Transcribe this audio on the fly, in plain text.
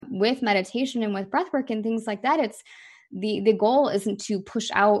with meditation and with breath work and things like that, it's the goal isn't to push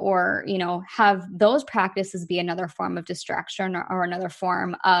out or, have those practices be another form of distraction or another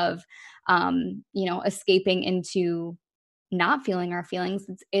form of, escaping into not feeling our feelings.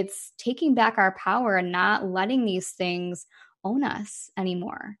 It's taking back our power and not letting these things own us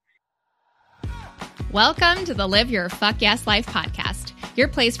anymore. Welcome to the Live Your Fuck Yes Life podcast, your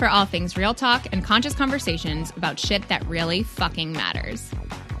place for all things real talk and conscious conversations about shit that really fucking matters.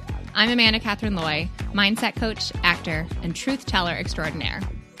 I'm Amanda Catherine Loy, mindset coach, actor, and truth teller extraordinaire.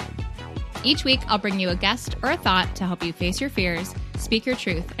 Each week, I'll bring you a guest or a thought to help you face your fears, speak your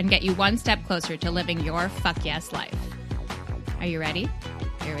truth, and get you one step closer to living your fuck yes life. Are you ready?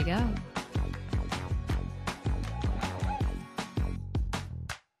 Here we go.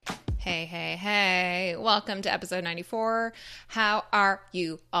 Hey. Welcome to episode 94. How are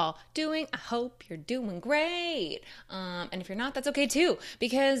you all doing? I hope you're doing great. And if you're not, that's okay too,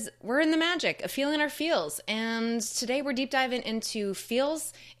 because we're in the magic of feeling our feels. And today we're deep diving into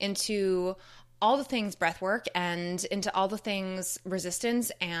feels, into all the things breath work, and into all the things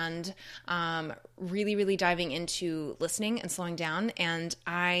resistance, and really diving into listening and slowing down. And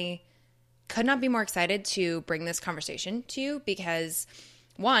I could not be more excited to bring this conversation to you because,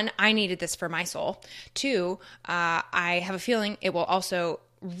 one, I needed this for my soul. Two, I have a feeling it will also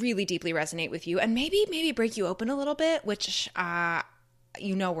really deeply resonate with you and maybe break you open a little bit, which that's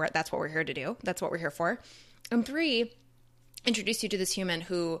what we're here to do. That's what we're here for. And three, introduce you to this human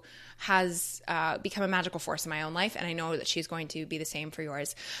who has become a magical force in my own life, and I know that she's going to be the same for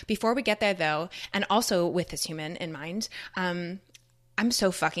yours. Before we get there, though, and also with this human in mind, I'm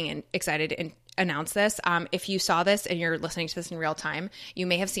so fucking excited to announce this. If you saw this and you're listening to this in real time, you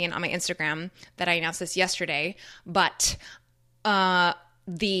may have seen on my Instagram that I announced this yesterday, but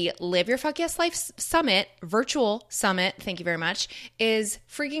the Live Your Fuck Yes Life Summit, virtual summit, thank you very much, is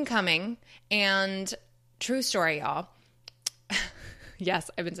freaking coming. And true story, y'all. Yes,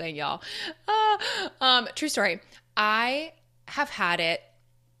 I've been saying y'all. True story. I have had it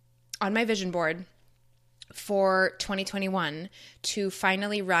on my vision board for 2021 to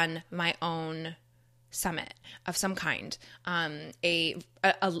finally run my own summit of some kind, a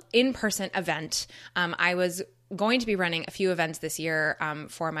in-person event. I was going to be running a few events this year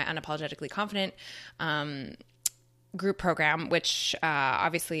for my Unapologetically Confident group program, which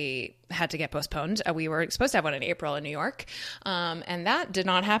obviously had to get postponed. We were supposed to have one in April in New York, and that did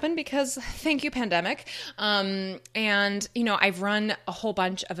not happen because thank you, pandemic. And, I've run a whole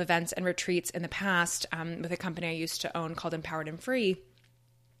bunch of events and retreats in the past with a company I used to own called Empowered and Free.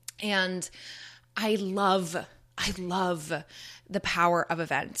 And I love the power of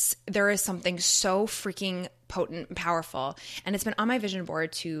events. There is something so freaking potent and powerful, and it's been on my vision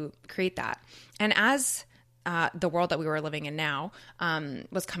board to create that. And as the world that we were living in now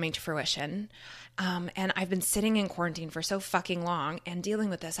was coming to fruition. And I've been sitting in quarantine for so fucking long and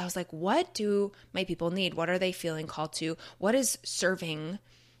dealing with this. I was like, what do my people need? What are they feeling called to? What is serving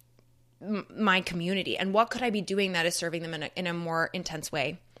my community? And what could I be doing that is serving them in a more intense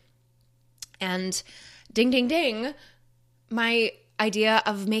way? And ding, ding, ding, my idea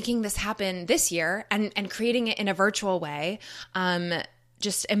of making this happen this year and creating it in a virtual way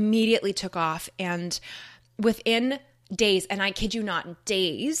just immediately took off. And within days, and I kid you not,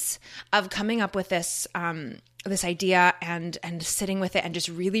 days of coming up with this this idea and sitting with it and just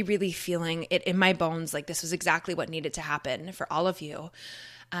really feeling it in my bones, like this was exactly what needed to happen for all of you,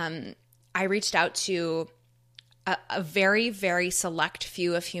 I reached out to a very select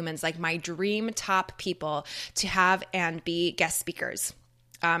few of humans, like my dream top people, to have and be guest speakers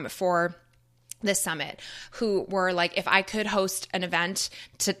for this summit, who were like, if I could host an event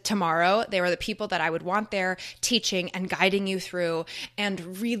tomorrow, they were the people that I would want there teaching and guiding you through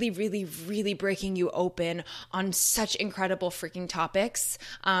and really breaking you open on such incredible freaking topics.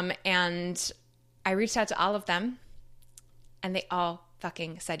 And I reached out to all of them and they all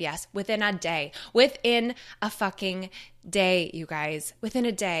fucking said yes within a day. Within a fucking day, you guys. Within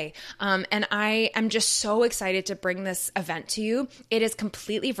a day. And I am just so excited to bring this event to you. It is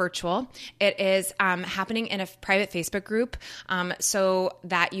completely virtual. It is happening in a private Facebook group so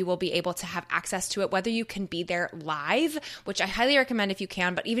that you will be able to have access to it, whether you can be there live, which I highly recommend if you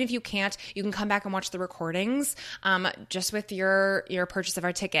can, but even if you can't, you can come back and watch the recordings just with your purchase of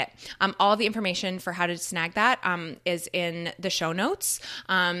our ticket. All the information for how to snag that is in the show notes,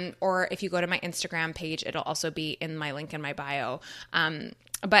 or if you go to my Instagram page, it'll also be in my link in my bio.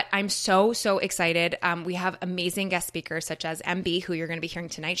 But I'm so excited. We have amazing guest speakers such as MB, who you're going to be hearing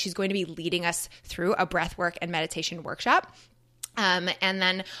tonight. She's going to be leading us through a breathwork and meditation workshop. And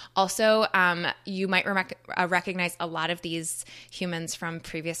then also, you might recognize a lot of these humans from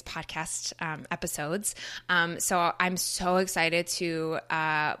previous podcast episodes. So I'm so excited to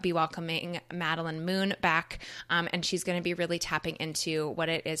be welcoming Madeline Moon back, and she's going to be really tapping into what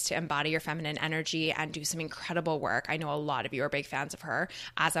it is to embody your feminine energy and do some incredible work. I know a lot of you are big fans of her,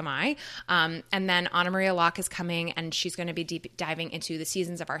 as am I. And then Anna Maria Locke is coming, and she's going to be deep diving into the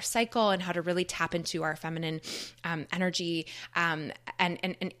seasons of our cycle and how to really tap into our feminine energy, and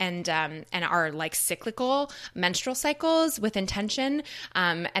our like cyclical menstrual cycles with intention.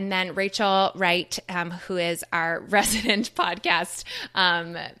 And then Rachel Wright, who is our resident podcast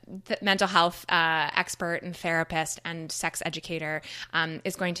mental health expert and therapist and sex educator,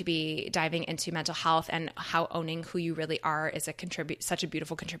 is going to be diving into mental health and how owning who you really are is such a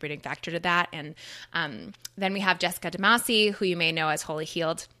beautiful contributing factor to that. And then we have Jessica Damasi, who you may know as Holy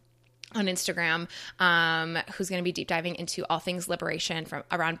Healed on Instagram, who's going to be deep diving into all things liberation from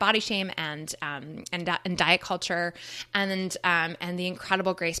around body shame and diet culture, and the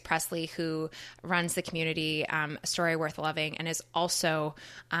incredible Grace Presley, who runs the community A Story Worth Loving and is also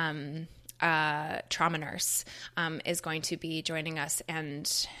trauma nurse, is going to be joining us.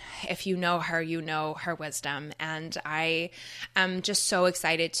 And if you know her wisdom. And I am just so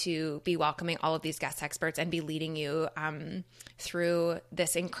excited to be welcoming all of these guest experts and be leading you through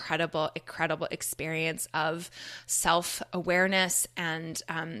this incredible experience of self-awareness and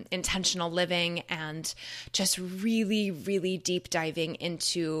intentional living, and just really, really deep diving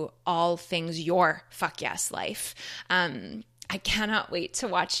into all things your fuck yes life. I cannot wait to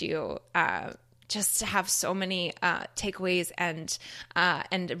watch you just to have so many takeaways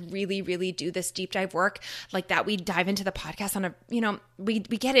and really, really do this deep dive work like that. We dive into the podcast on we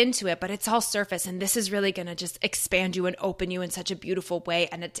get into it, but it's all surface. And this is really going to just expand you and open you in such a beautiful way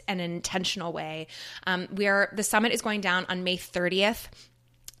and an intentional way. The summit is going down on May 30th.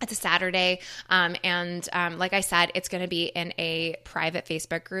 It's a Saturday, and like I said, it's going to be in a private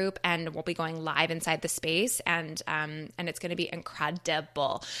Facebook group, and we'll be going live inside the space, and it's going to be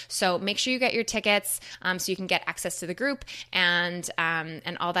incredible. So make sure you get your tickets so you can get access to the group and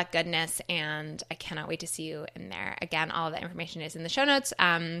all that goodness. And I cannot wait to see you in there. Again, all the information is in the show notes.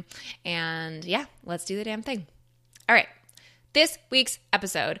 And yeah, let's do the damn thing. All right. This week's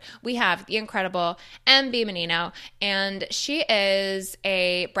episode, we have the incredible MB Menino, and she is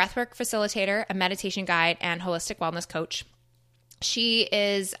a breathwork facilitator, a meditation guide, and holistic wellness coach. She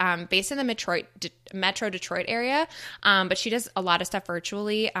is based in the Metro Detroit area, but she does a lot of stuff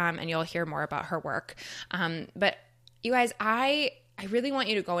virtually, and you'll hear more about her work. But you guys, I really want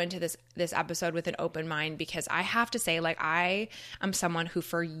you to go into this episode with an open mind, because I have to say, like, I am someone who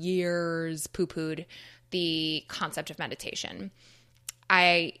for years poo-pooed the concept of meditation.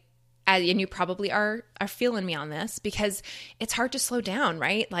 And you probably are feeling me on this, because it's hard to slow down,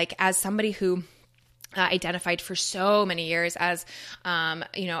 right? Like, as somebody who identified for so many years as,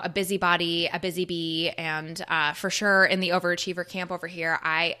 a busybody, a busy bee, and for sure in the overachiever camp over here,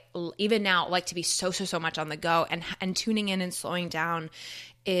 I even now like to be so much on the go, and tuning in and slowing down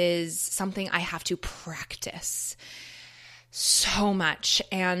is something I have to practice so much.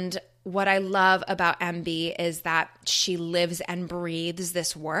 And what I love about MB is that she lives and breathes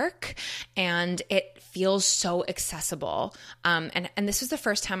this work, and it feels so accessible. And this was the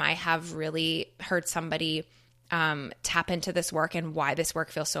first time I have really heard somebody tap into this work and why this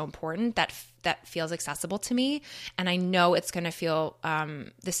work feels so important, that feels accessible to me. And I know it's going to feel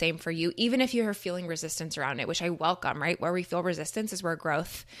the same for you, even if you're feeling resistance around it, which I welcome, right? Where we feel resistance is where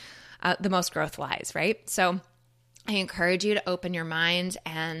growth, the most growth lies, right? So I encourage you to open your mind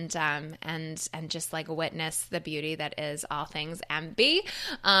and just like witness the beauty that is all things MB.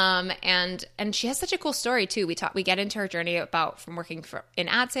 And she has such a cool story too. We get into her journey from working in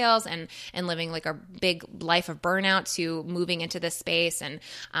ad sales and living like a big life of burnout to moving into this space. And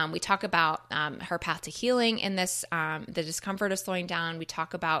we talk about her path to healing in this, the discomfort of slowing down. We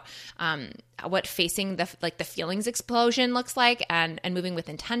talk about what facing the feelings explosion looks like, and moving with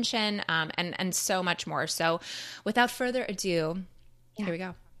intention, and so much more. So without further ado, Here we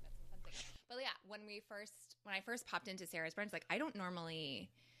go. But yeah, when I first popped into Sarah's Burns, like I don't normally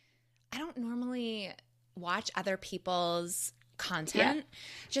watch other people's content,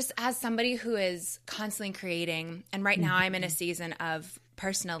 just as somebody who is constantly creating. And right now I'm in a season of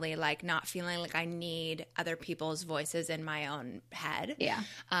personally like not feeling like I need other people's voices in my own head. Yeah.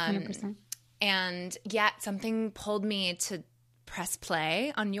 100%. And yet something pulled me to press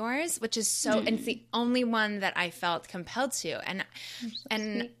play on yours, which is so, and it's the only one that I felt compelled to.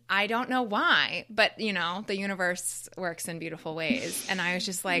 And I don't know why, but the universe works in beautiful ways. And I was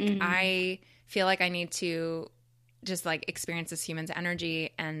just like, I feel like I need to just like experience this human's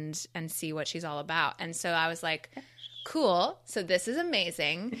energy and see what she's all about. And so I was like, cool. So this is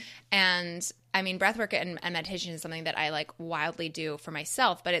amazing. And I mean, breathwork and meditation is something that I like wildly do for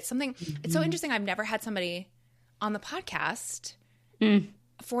myself, but it's something, it's so interesting. I've never had somebody on the podcast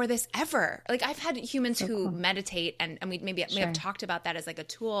for this ever. Like I've had humans who meditate and we may have talked about that as like a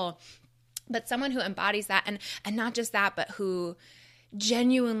tool, but someone who embodies that and not just that, but who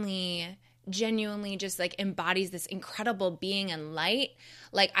genuinely just like embodies this incredible being and light.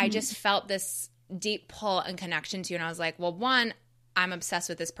 Like I just felt this deep pull and connection to you. And I was like, well, one, I'm obsessed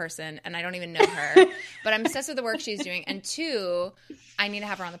with this person and I don't even know her, but I'm obsessed with the work she's doing. And two, I need to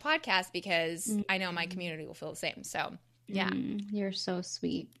have her on the podcast because I know my community will feel the same. So yeah. You're so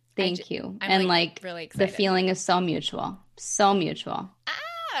sweet. Thank you. I'm and like really excited. The feeling is so mutual. So mutual.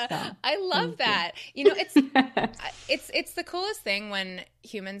 So, I love that. You know, it's the coolest thing when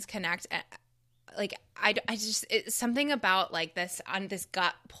humans connect. Like I just, it's something about like this on this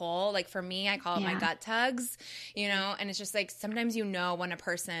gut pull. Like for me, I call it my gut tugs, you know, and it's just like, sometimes, you know, when a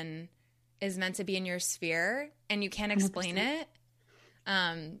person is meant to be in your sphere and you can't explain 100%.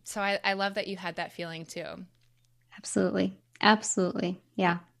 It. So I love that you had that feeling too. Absolutely.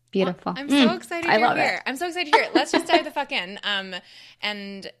 Yeah. Beautiful. Well, I'm so excited you're here. I'm so excited to hear it. Let's just dive the fuck in.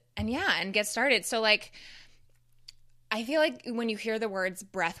 And get started. So like, I feel like when you hear the words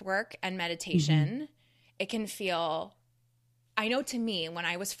breath work and meditation, it can feel, I know to me, when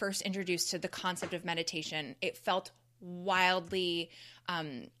I was first introduced to the concept of meditation, it felt wildly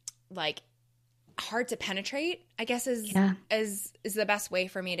like hard to penetrate, I guess is the best way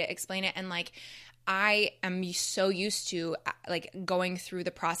for me to explain it. And like, I am so used to like going through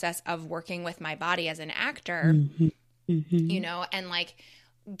the process of working with my body as an actor, you know, and like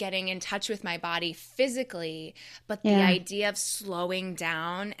getting in touch with my body physically, but the idea of slowing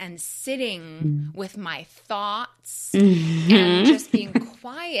down and sitting with my thoughts and just being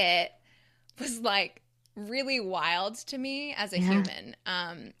quiet was like really wild to me as a human.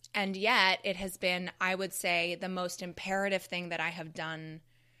 And yet it has been, I would say, the most imperative thing that I have done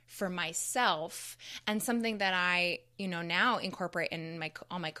for myself, and something that I, you know, now incorporate in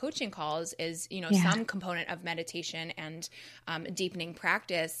on my coaching calls is, you know, some component of meditation and deepening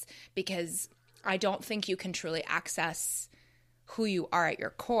practice, because I don't think you can truly access who you are at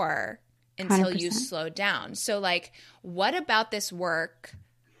your core until 100%. You slow down. So like, what about this work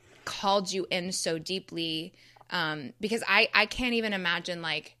called you in so deeply? Because I can't even imagine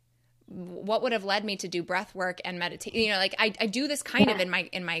like what would have led me to do breath work and meditate. You know, like I do this kind of in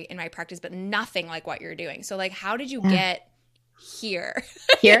my practice, but nothing like what you're doing. So like, how did you get here?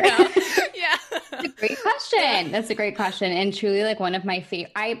 Here? You know? Yeah. That's a great question. That's a great question. And truly like one of my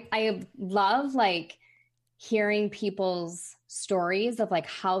favorite, I love like hearing people's stories of like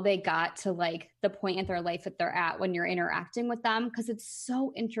how they got to like the point in their life that they're at when you're interacting with them. Cause it's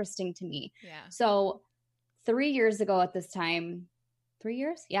so interesting to me. Yeah. So 3 years ago at this time, 3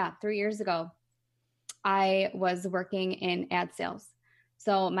 years? Yeah, 3 years ago, I was working in ad sales.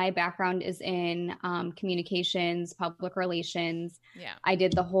 So my background is in communications, public relations. Yeah. I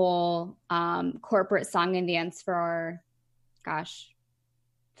did the whole corporate song and dance for, 5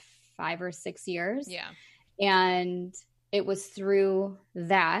 or 6 years. Yeah. And it was through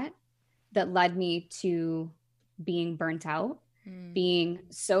that led me to being burnt out, being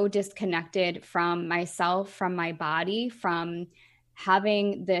so disconnected from myself, from my body, from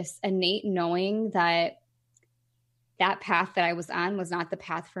having this innate knowing that path that I was on was not the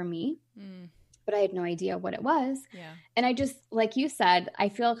path for me, but I had no idea what it was. Yeah. And I just, like you said, I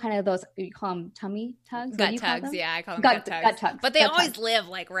feel kind of those, you call them tummy tugs? Gut tugs. Yeah. I call them gut tugs. Gut tugs. But they gut always tugs. live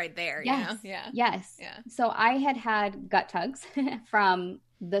like right there. Yes. You know? Yeah. Yes. Yeah. So I had gut tugs from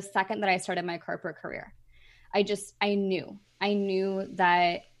the second that I started my corporate career. I knew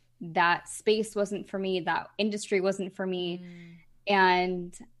that space wasn't for me, that industry wasn't for me.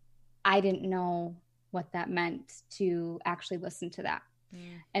 And I didn't know what that meant to actually listen to that.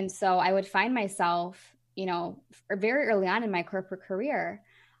 And so I would find myself, you know, very early on in my corporate career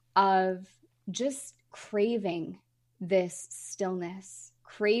of just craving this stillness,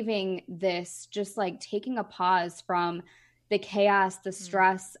 craving this, just like taking a pause from the chaos, the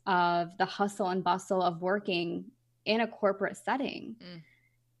stress of the hustle and bustle of working in a corporate setting.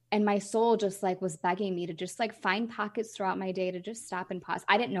 And my soul just like was begging me to just like find pockets throughout my day to just stop and pause.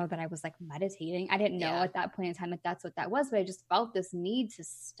 I didn't know that I was like meditating. I didn't know at that point in time that that's what that was, but I just felt this need to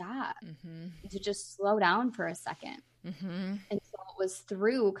stop, to just slow down for a second. And so it was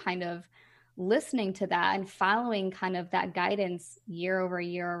through kind of listening to that and following kind of that guidance year over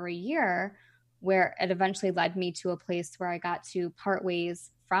year over year, where it eventually led me to a place where I got to part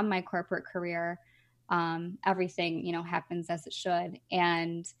ways from my corporate career, everything, happens as it should.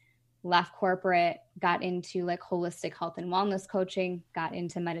 And left corporate, got into like holistic health and wellness coaching, got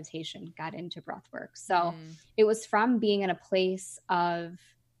into meditation, got into breath work. So it was from being in a place of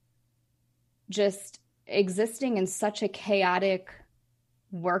just existing in such a chaotic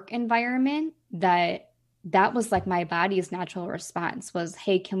work environment that was like my body's natural response was,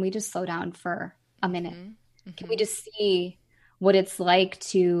 hey, can we just slow down for a minute? Can we just see what it's like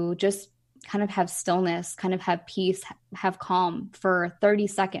to just kind of have stillness, kind of have peace, have calm for 30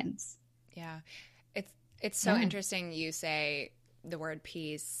 seconds? Yeah. It's so interesting you say the word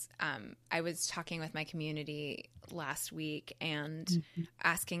peace. I was talking with my community last week and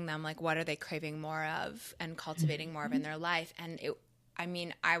asking them, like, what are they craving more of and cultivating more of in their life? And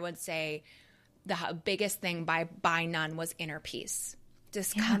I would say the biggest thing by none was inner peace,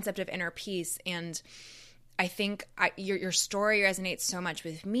 this concept of inner peace. And I think your story resonates so much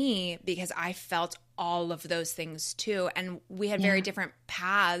with me because I felt all of those things too. And we had very different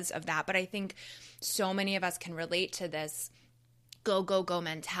paths of that. But I think so many of us can relate to this go, go, go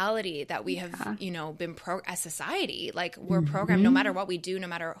mentality that we have, been as society. Like we're programmed no matter what we do, no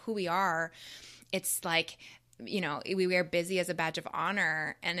matter who we are. It's like, we wear busy as a badge of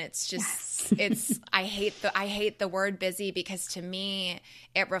honor. And it's just, I hate the word busy because to me,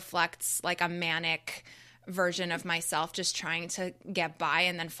 it reflects like a manic version of myself just trying to get by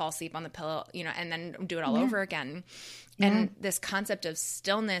and then fall asleep on the pillow, and then do it all over again. And this concept of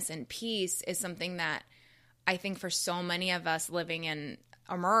stillness and peace is something that I think for so many of us living in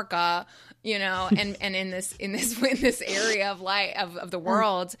America, and in this area of life of the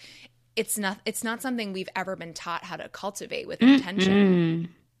world, it's not something we've ever been taught how to cultivate with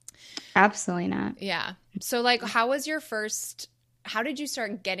intention. Absolutely not. Yeah. So like, how did you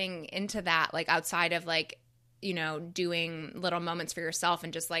start getting into that? Like outside of like, doing little moments for yourself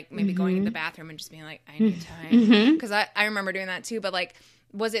and just like maybe going to the bathroom and just being like, I need time. Cause I remember doing that too. But like,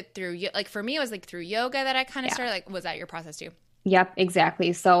 was it through, like for me, it was like through yoga that I kind of started, like, was that your process too? Yep,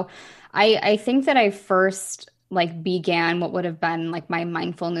 exactly. So I think that I first like began what would have been like my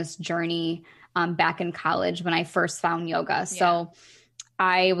mindfulness journey back in college when I first found yoga. So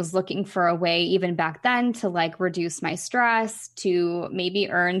I was looking for a way even back then to like reduce my stress, to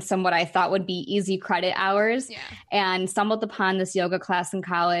maybe earn some what I thought would be easy credit hours, and stumbled upon this yoga class in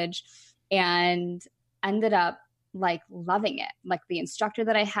college and ended up like loving it. Like the instructor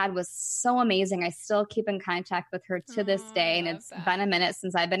that I had was so amazing. I still keep in contact with her to this day. And it's been a minute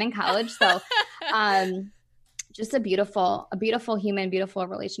since I've been in college. So just a beautiful human, beautiful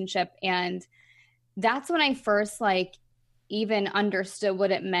relationship. And that's when I first like even understood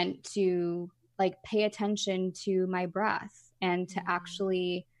what it meant to like pay attention to my breath and to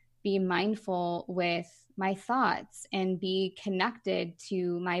actually be mindful with my thoughts and be connected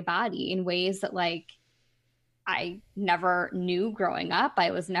to my body in ways that like I never knew growing up.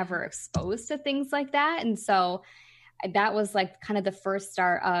 I was never exposed to things like that. And so that was like kind of the first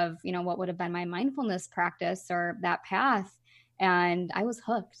start of, what would have been my mindfulness practice or that path. And I was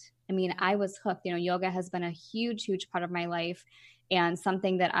hooked. I was hooked. Yoga has been a huge, huge part of my life and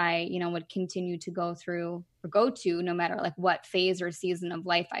something that I, would continue to go through or go to no matter like what phase or season of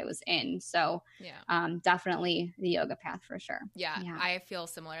life I was in. So definitely the yoga path for sure. Yeah, I feel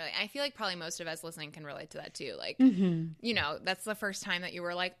similarly. I feel like probably most of us listening can relate to that too. Like, that's the first time that you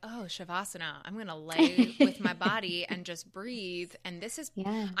were like, oh, Shavasana, I'm going to lay with my body and just breathe. And this is,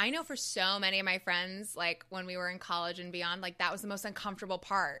 I know for so many of my friends, like when we were in college and beyond, like that was the most uncomfortable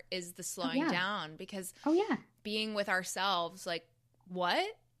part is the slowing down because being with ourselves, like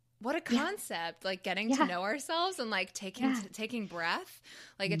what a concept, like getting to know ourselves and like taking breath.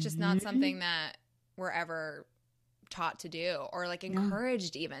 Like it's just not something that we're ever taught to do or like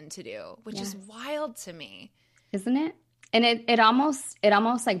encouraged even to do, which is wild to me. Isn't it? And it almost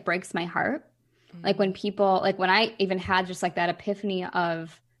like breaks my heart. Like when people, like when I even had just like that epiphany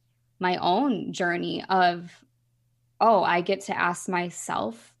of my own journey of, oh, I get to ask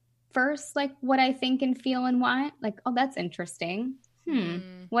myself first, like what I think and feel and want. Like, oh, that's interesting.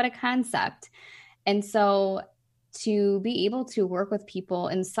 What a concept. And so to be able to work with people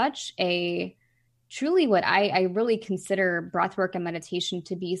in such a truly what I really consider breathwork and meditation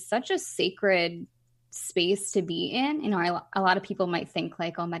to be such a sacred space to be in. A lot of people might think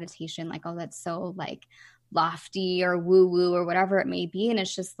like, oh, meditation, like, oh, that's so like lofty or woo woo or whatever it may be. And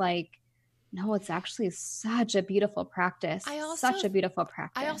it's just like, no, it's actually such a beautiful practice. Such a beautiful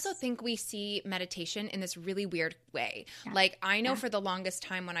practice. I also think we see meditation in this really weird way. Yeah. Like I know for the longest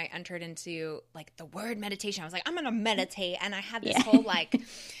time when I entered into like the word meditation, I was like, I'm going to meditate. And I had this whole like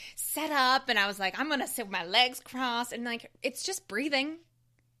set up and I was like, I'm going to sit with my legs crossed and like, it's just breathing.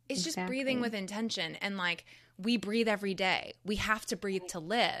 it's just breathing with intention. And like, we breathe every day. We have to breathe to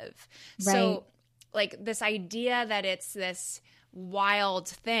live. Right. So like this idea that it's this wild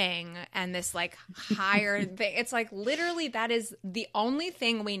thing and this like higher thing, it's like literally that is the only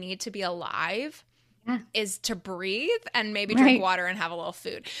thing we need to be alive is to breathe and maybe drink water and have a little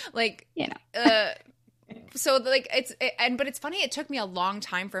food. Like, so like but it's funny. It took me a long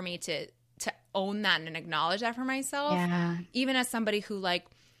time for me to own that and acknowledge that for myself. Yeah. Even as somebody who like,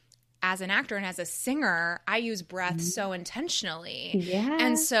 as an actor and as a singer, I use breath so intentionally. Yeah.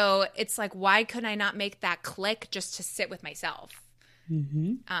 And so it's like, why could I not make that click just to sit with myself?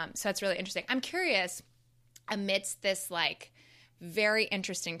 So that's really interesting. I'm curious, amidst this like very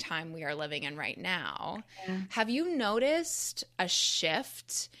interesting time we are living in right now, have you noticed a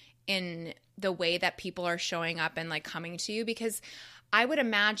shift in the way that people are showing up and like coming to you? Because I would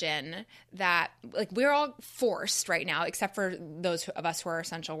imagine that like we're all forced right now, except for those of us who are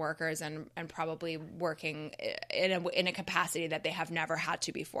essential workers and probably working in a capacity that they have never had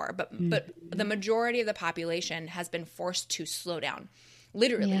to before. But the majority of the population has been forced to slow down,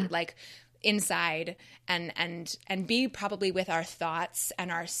 literally, like inside and be probably with our thoughts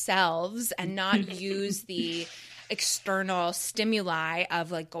and ourselves and not use the external stimuli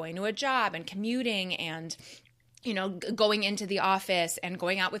of like going to a job and commuting and going into the office and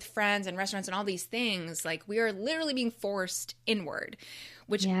going out with friends and restaurants and all these things. Like we are literally being forced inward,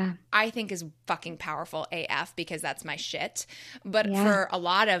 which I think is fucking powerful AF because that's my shit. But for a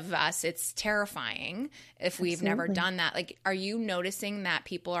lot of us, it's terrifying if we've never done that. Like, are you noticing that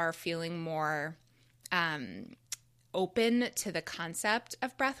people are feeling more open to the concept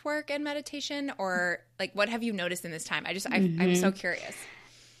of breath work and meditation? Or like, what have you noticed in this time? I'm so curious.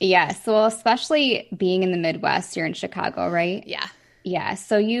 Yes. Well, especially being in the Midwest, you're in Chicago, right? Yeah. Yeah.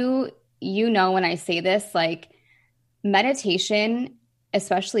 So you know, when I say this, like meditation,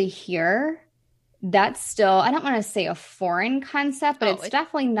 especially here, that's still, I don't want to say a foreign concept, but it's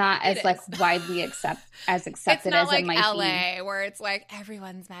definitely not as like widely accepted it's not as like it might LA, be. where it's like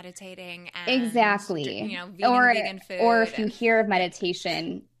everyone's meditating and Exactly. vegan food. Or if you hear of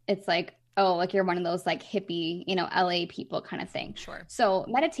meditation, it's like, oh, like you're one of those like hippie, LA people kind of thing. Sure. So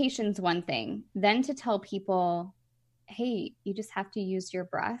meditation's one thing. Then to tell people, hey, you just have to use your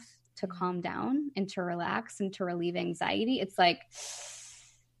breath to calm down and to relax and to relieve anxiety. It's like,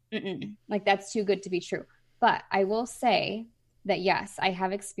 like that's too good to be true. But I will say that, yes, I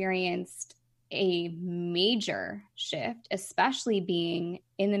have experienced a major shift, especially being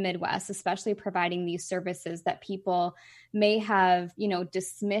in the Midwest, especially providing these services that people may have,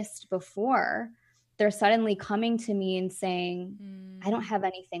 dismissed before. They're suddenly coming to me and saying, I don't have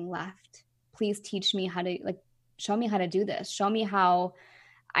anything left. Please teach me how to, like, show me how to do this. Show me how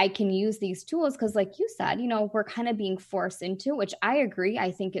I can use these tools. Cause like you said, we're kind of being forced into, which I agree.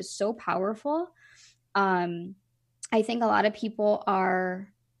 I think is so powerful. I think a lot of people are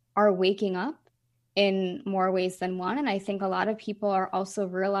waking up in more ways than one. And I think a lot of people are also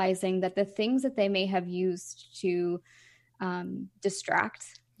realizing that the things that they may have used to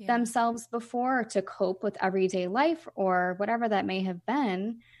distract themselves before, to cope with everyday life or whatever that may have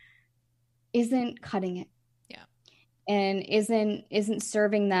been, isn't cutting it. And isn't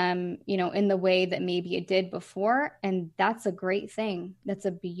serving them, in the way that maybe it did before. And that's a great thing. That's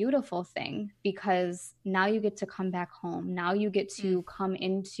a beautiful thing, because now you get to come back home. Now you get to come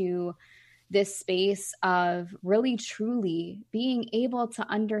into this space of really truly being able to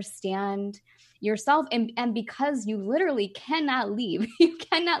understand yourself. And because you literally cannot leave, you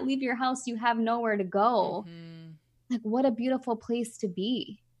cannot leave your house. You have nowhere to go. Like, what a beautiful place to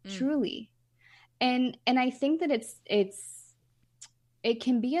be, truly. And I think that it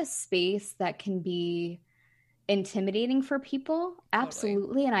can be a space that can be intimidating for people.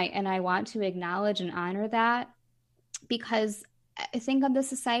 Absolutely. Totally. And I want to acknowledge and honor that, because I think of the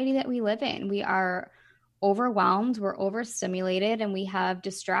society that we live in. We are overwhelmed, we're overstimulated, and we have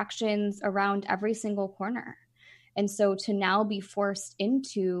distractions around every single corner. And so to now be forced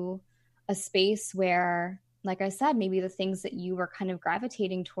into a space where, like I said, maybe the things that you were kind of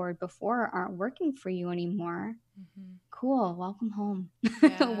gravitating toward before aren't working for you anymore. Cool. Welcome home.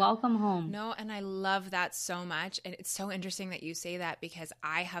 Welcome home. No, and I love that so much. And it's so interesting that you say that, because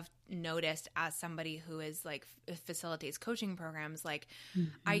I have noticed, as somebody who is like facilitates coaching programs, like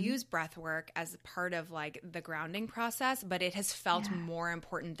I use breath work as part of like the grounding process, but it has felt more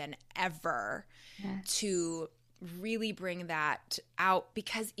important than ever to really bring that out,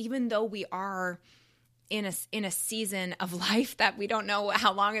 because even though we are in a season of life that we don't know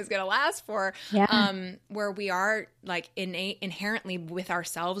how long is going to last for, where we are like inherently with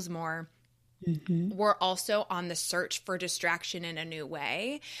ourselves more, we're also on the search for distraction in a new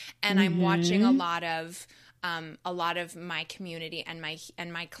way. And I'm watching a lot of my community and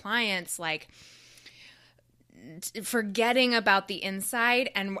my clients like forgetting about the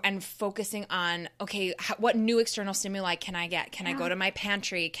inside and focusing on, okay, what new external stimuli can I get? Can I go to my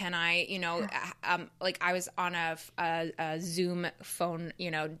pantry? Can I, like I was on a Zoom phone,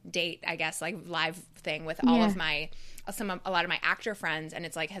 date, I guess, like live thing with all of a lot of my actor friends, and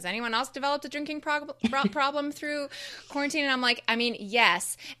it's like, has anyone else developed a drinking problem through quarantine? And I'm like, I mean,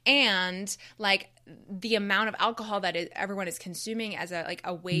 yes, and like the amount of alcohol that everyone is consuming as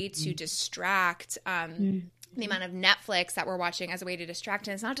a way to distract. The amount of Netflix that we're watching as a way to distract.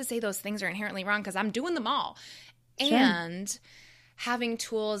 And it's not to say those things are inherently wrong, because I'm doing them all. Sure. And having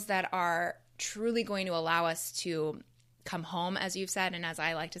tools that are truly going to allow us to come home, as you've said, and as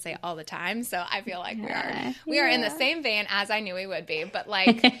I like to say all the time. So I feel like we are in the same vein as I knew we would be. But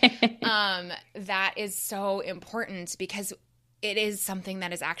like that is so important, because it is something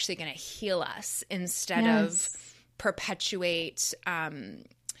that is actually going to heal us instead of perpetuate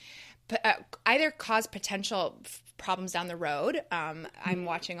either cause potential problems down the road. I'm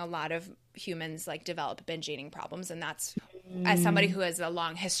watching a lot of humans like develop binge eating problems, and that's as somebody who has a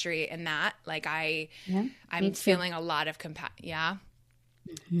long history in that, like I'm feeling a lot of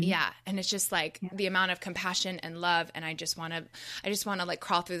and it's just like the amount of compassion and love, and I just want to like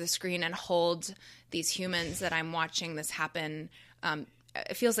crawl through the screen and hold these humans that I'm watching this happen.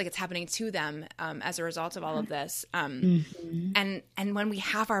 It feels like it's happening to them as a result of all of this. And when we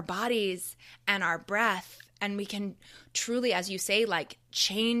have our bodies and our breath, and we can truly, as you say, like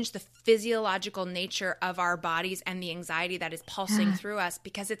change the physiological nature of our bodies and the anxiety that is pulsing through us,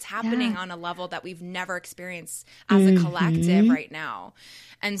 because it's happening on a level that we've never experienced as a collective right now.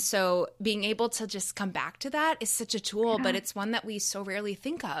 And so being able to just come back to that is such a tool, but it's one that we so rarely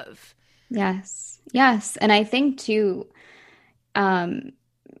think of. Yes. Yes. And I think too,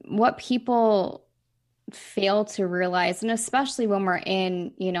 what people fail to realize, and especially when we're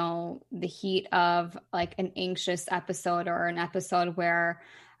in, the heat of like an anxious episode or an episode where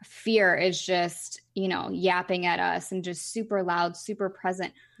fear is just, yapping at us and just super loud, super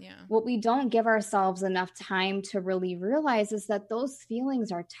present. Yeah. What we don't give ourselves enough time to really realize is that those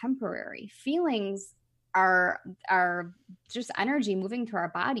feelings are temporary. Feelings are just energy moving through our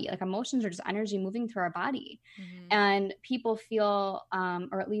body. Like emotions are just energy moving through our body. And people feel,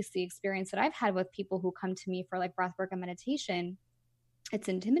 or at least the experience that I've had with people who come to me for like breath work and meditation, it's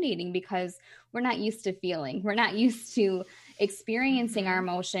intimidating because we're not used to feeling. We're not used to experiencing our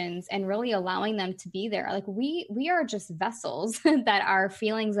emotions and really allowing them to be there. Like we are just vessels that our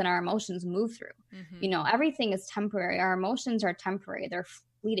feelings and our emotions move through. Everything is temporary. Our emotions are temporary. They're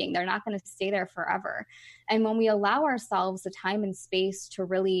fleeting. They're not going to stay there forever. And when we allow ourselves the time and space to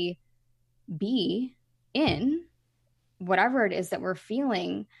really be in whatever it is that we're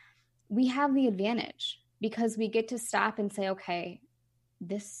feeling, we have the advantage, because we get to stop and say, okay,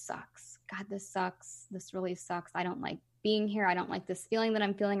 this sucks. God, this sucks. This really sucks. I don't like being here. I don't like this feeling that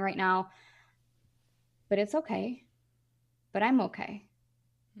I'm feeling right now, but it's okay. But I'm okay.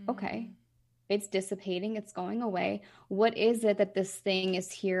 Okay. It's dissipating. It's going away. What is it that this thing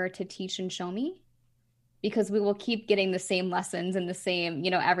is here to teach and show me? Because we will keep getting the same lessons and the same,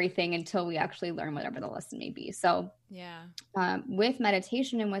 everything until we actually learn whatever the lesson may be. So with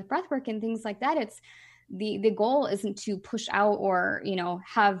meditation and with breath work and things like that, it's the goal isn't to push out or,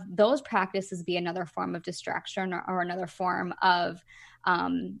 have those practices be another form of distraction or another form of,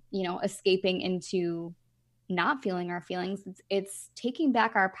 escaping into not feeling our feelings. It's taking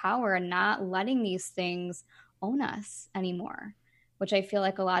back our power and not letting these things own us anymore, which I feel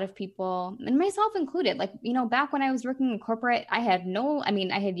like a lot of people, and myself included, like, back when I was working in corporate, I had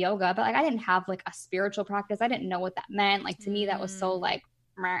yoga, but like, I didn't have like a spiritual practice. I didn't know what that meant. Like, to me, that was so like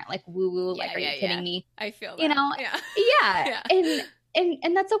woo woo. Like, are you kidding me? I feel that.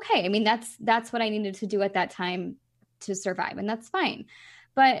 And that's okay. I mean, that's what I needed to do at that time to survive, and that's fine.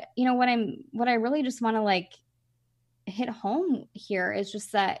 But what I really just want to like hit home here is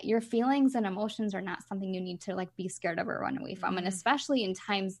just that your feelings and emotions are not something you need to like be scared of or run away from. And especially in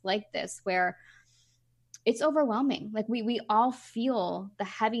times like this where it's overwhelming. Like we all feel the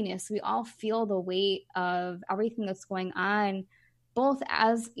heaviness. We all feel the weight of everything that's going on, both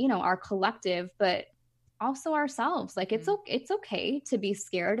as, our collective, but also ourselves. Like it's okay to be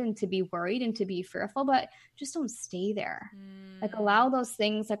scared and to be worried and to be fearful, but just don't stay there. Like allow those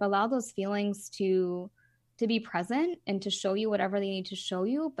things, like allow those feelings to be present and to show you whatever they need to show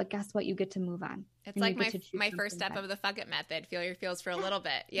you. But guess what? You get to move on. It's like my first step of the fuck it method. Feel your feels for a little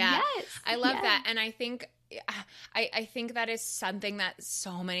bit. Yeah. Yes. I love that. And I think I think that is something that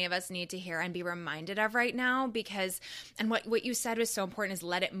so many of us need to hear and be reminded of right now, because, and what you said was so important, is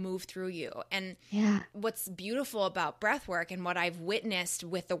let it move through you. And what's beautiful about breath work and what I've witnessed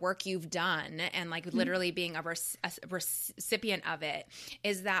with the work you've done and like literally being a recipient of it,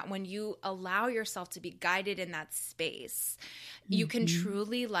 is that when you allow yourself to be guided in that space, you can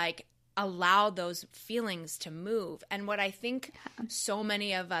truly like allow those feelings to move. And what I think so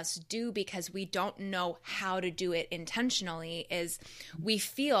many of us do, because we don't know how to do it intentionally, is we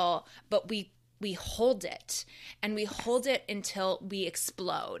feel, but we hold it, and we hold it until we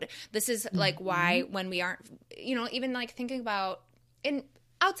explode. This is like why when we aren't, you know, even like thinking about in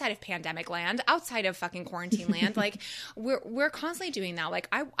outside of pandemic land, outside of fucking quarantine land, like we're constantly doing that. Like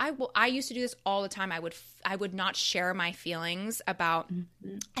I used to do this all the time. I would not share my feelings about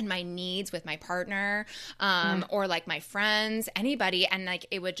and my needs with my partner, or like my friends, anybody. And like,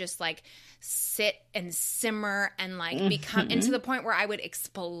 it would just like sit and simmer and like become into the point where I would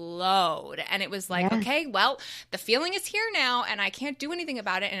explode. And it was like, okay, well, the feeling is here now and I can't do anything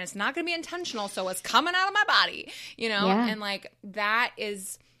about it, and it's not going to be intentional. So it's coming out of my body, you know? And like, that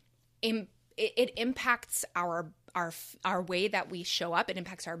is, it impacts our way that we show up. It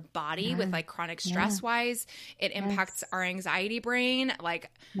impacts our body with like chronic stress wise. It impacts our anxiety brain.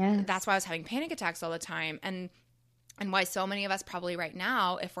 Like that's why I was having panic attacks all the time. And why so many of us probably right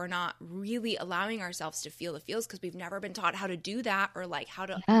now, if we're not really allowing ourselves to feel the feels, because we've never been taught how to do that, or like how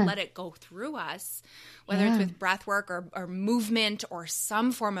to let it go through us, whether it's with breath work or movement or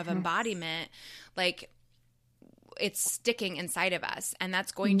some form of embodiment, like it's sticking inside of us, and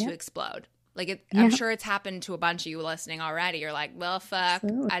that's going to explode. Like I'm sure it's happened to a bunch of you listening already. You're like, well, fuck,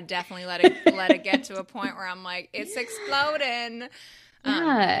 I definitely let it get to a point where I'm like, it's exploding.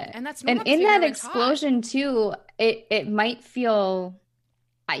 And that's normal. And in that explosion too, it might feel,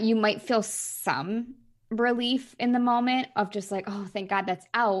 you might feel some relief in the moment of just like, oh, thank God that's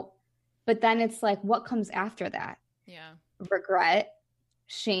out. But then it's like, what comes after that? Regret,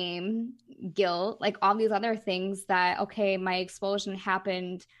 shame, guilt, like all these other things that, okay, my explosion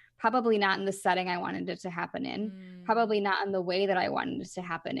happened probably not in the setting I wanted it to happen in, probably not in the way that I wanted it to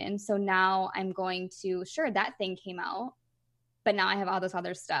happen in. So now I'm going to, sure, that thing came out, but now I have all this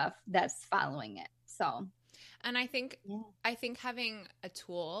other stuff that's following it. So, and I think having a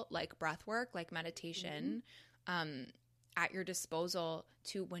tool like breath work, like meditation, at your disposal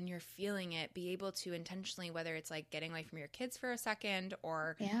to, when you're feeling it, be able to intentionally, whether it's like getting away from your kids for a second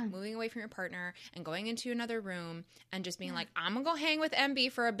or moving away from your partner and going into another room and just being like, I'm gonna go hang with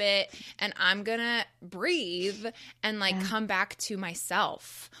MB for a bit and I'm gonna breathe and like come back to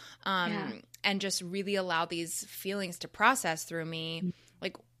myself, and just really allow these feelings to process through me.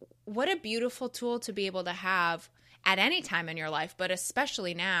 Like, what a beautiful tool to be able to have at any time in your life, but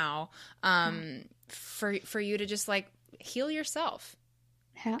especially now, for you to just like heal yourself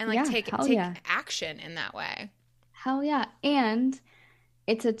and like take action in that way. Hell yeah. And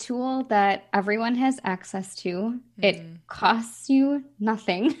it's a tool that everyone has access to. It costs you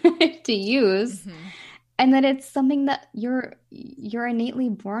nothing to use. And that it's something that you're innately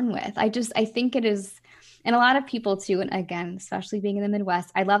born with. I think it is, and a lot of people too, and again, especially being in the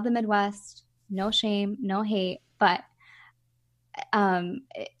Midwest, I love the Midwest, no shame, no hate, but a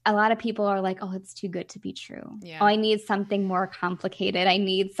lot of people are like, oh, it's too good to be true. Oh, I need something more complicated. I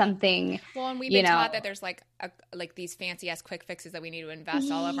need something. Well, and we've been taught that there's like these fancy ass quick fixes that we need to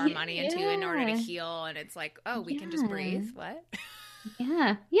invest all of our money into in order to heal. And it's like, oh, we can just breathe. What?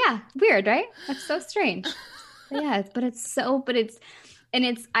 Yeah. Weird, right? That's so strange. I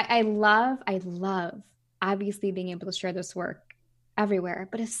love obviously being able to share this work everywhere,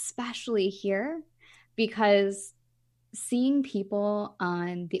 but especially here, because seeing people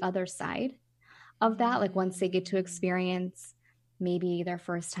on the other side of that, like once they get to experience maybe their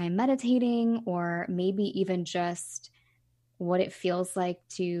first time meditating, or maybe even just what it feels like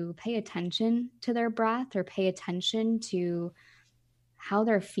to pay attention to their breath or pay attention to how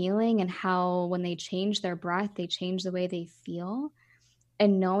they're feeling, and how when they change their breath, they change the way they feel,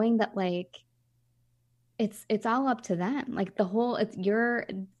 and knowing that like it's all up to them. Like the whole,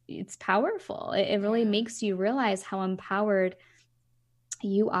 it's powerful. It really makes you realize how empowered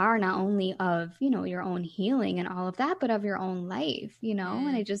you are, not only of, your own healing and all of that, but of your own life,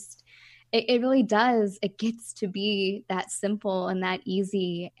 and it really does. It gets to be that simple and that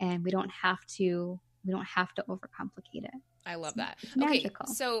easy, and we don't have to overcomplicate it. I love that. Magical.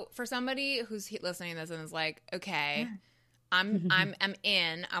 Okay, so for somebody who's listening to this and is like, okay, I'm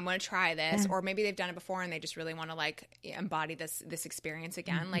in, I'm going to try this, or maybe they've done it before and they just really want to like embody this experience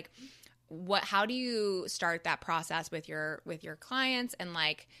again. Like how do you start that process with your clients, and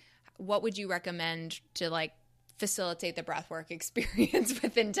like, what would you recommend to like facilitate the breathwork experience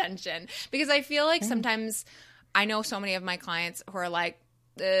with intention? Because I feel like sometimes I know so many of my clients who are like,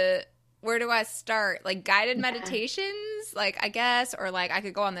 where do I start? Like guided meditations, like I guess, or like I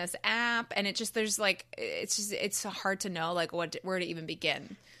could go on this app, and it's hard to know like where to even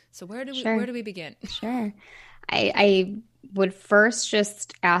begin. So where do we begin? Sure. I would first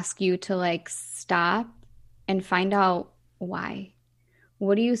just ask you to like stop and find out why.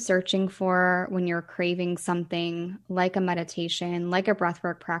 What are you searching for when you're craving something like a meditation, like a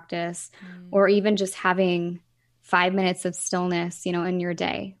breathwork practice, or even just having 5 minutes of stillness, in your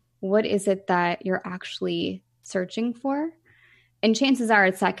day? What is it that you're actually searching for? And chances are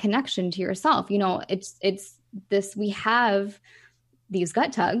it's that connection to yourself. It's this, we have these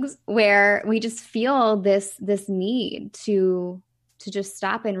gut tugs where we just feel this need to just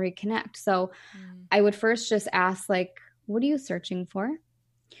stop and reconnect. So I would first just ask, like, what are you searching for?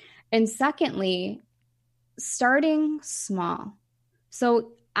 And secondly, starting small.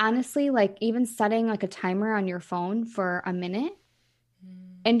 So honestly, like even setting like a timer on your phone for a minute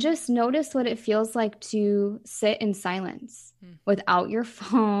and just notice what it feels like to sit in silence without your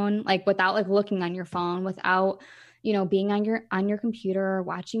phone, like without like looking on your phone, without, being on your computer,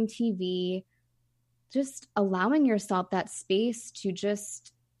 watching TV, just allowing yourself that space to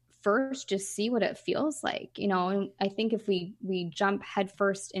just first just see what it feels like, and I think if we jump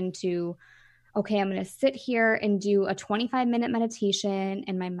headfirst into, okay, I'm going to sit here and do a 25-minute meditation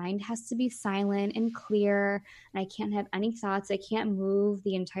and my mind has to be silent and clear and I can't have any thoughts, I can't move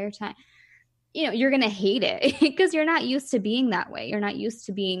the entire time, you're going to hate it because you're not used to being that way. You're not used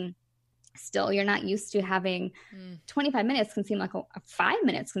to being still. You're not used to having 25 minutes can seem like 5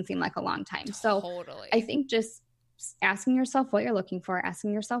 minutes can seem like a long time. So totally. I think just asking yourself what you're looking for,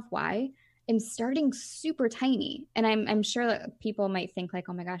 asking yourself why, and starting super tiny. And I'm sure that people might think like,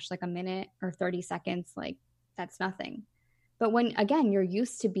 oh my gosh, like a minute or 30 seconds, like that's nothing. But when, again, you're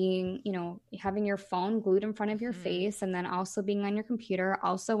used to being, having your phone glued in front of your face and then also being on your computer,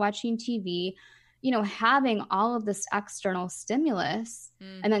 also watching TV, having all of this external stimulus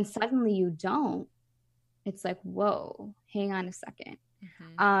and then suddenly you don't, it's like, whoa, hang on a second.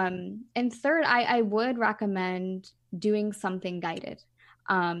 And third, I would recommend doing something guided.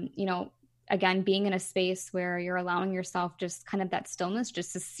 Again, being in a space where you're allowing yourself just kind of that stillness,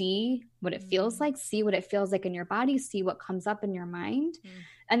 just to see what it feels like, see what it feels like in your body, see what comes up in your mind.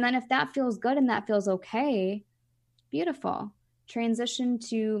 And then if that feels good and that feels okay, beautiful. Transition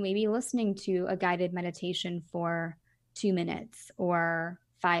to maybe listening to a guided meditation for 2 minutes or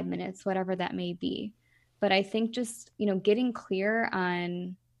 5 minutes, whatever that may be. But I think just, getting clear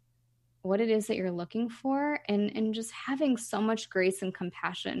on what it is that you're looking for and just having so much grace and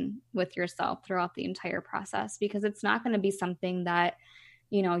compassion with yourself throughout the entire process, because it's not going to be something that,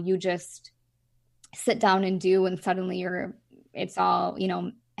 you just sit down and do and suddenly it's all,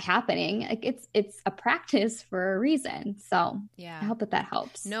 happening. Like it's a practice for a reason. So yeah, I hope that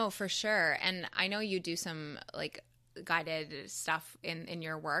helps. No, for sure. And I know you do some like guided stuff in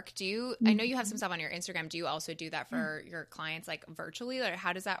your work. Do you, I know you have some stuff on your Instagram. Do you also do that for your clients like virtually? Or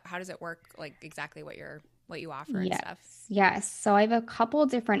how does it work? Like exactly what you offer and stuff? Yes. So I have a couple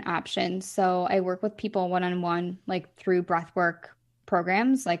different options. So I work with people one-on-one, like through breathwork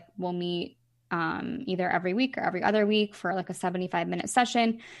programs. Like we'll meet either every week or every other week for like a 75-minute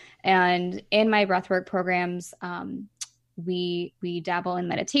session. And in my breathwork programs, we dabble in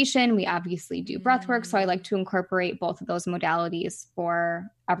meditation. We obviously do breath work. So I like to incorporate both of those modalities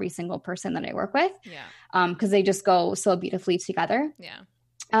for every single person that I work with. Yeah. Because they just go so beautifully together. Yeah.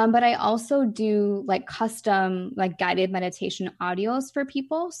 But I also do like custom like guided meditation audios for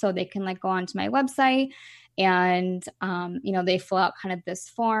people. So they can like go onto my website and, they fill out kind of this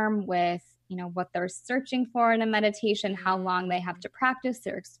form with, what they're searching for in a meditation, how long they have to practice,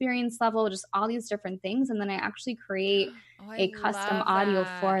 their experience level, just all these different things. And then I actually create a custom audio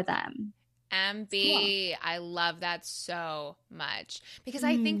for them. MB, cool. I love that so much because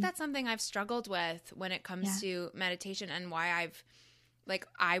I think that's something I've struggled with when it comes to meditation, and why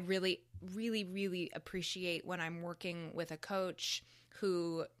I really, really, really appreciate when I'm working with a coach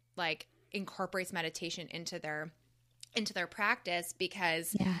who like incorporates meditation into their practice,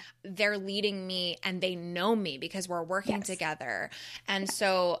 because they're leading me and they know me because we're working together. And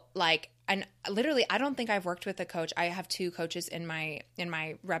so like, and literally, I don't think I've worked with a coach. I have 2 coaches in my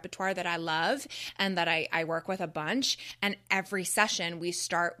repertoire that I love and that I work with a bunch. And every session we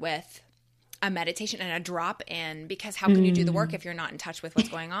start with a meditation and a drop in, because how can you do the work if you're not in touch with what's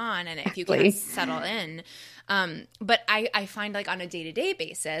going on and if you can't settle in? But I find like on a day-to-day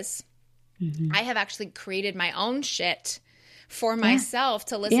basis, I have actually created my own shit for myself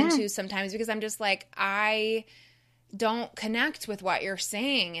to listen to sometimes, because I'm just like, I don't connect with what you're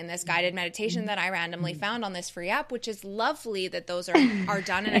saying in this guided meditation that I randomly found on this free app, which is lovely that those are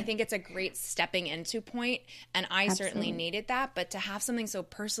done. And I think it's a great stepping into point. And I certainly needed that. But to have something so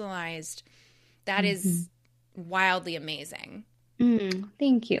personalized, that is wildly amazing.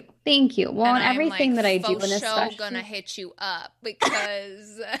 Thank you. Thank you. Well, and everything that I do, and especially gonna hit you up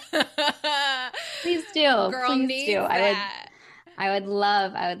because please do. Girl, please do. I would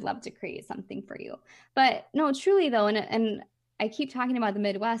love to create something for you. But no, truly though, and I keep talking about the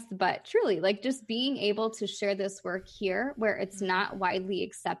Midwest, but truly, like, just being able to share this work here where it's not widely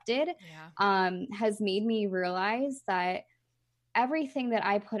accepted, has made me realize that everything that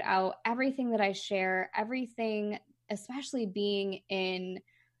I put out, everything that I share, everything, especially being in,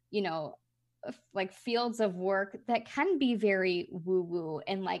 like fields of work that can be very woo-woo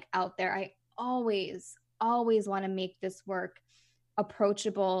and like out there, I always want to make this work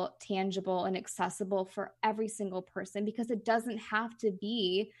approachable, tangible, and accessible for every single person, because it doesn't have to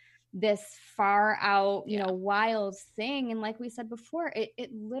be this far out, wild thing. And like we said before, it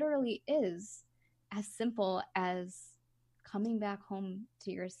literally is as simple as coming back home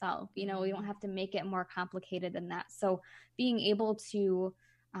to yourself. You don't have to make it more complicated than that. So being able to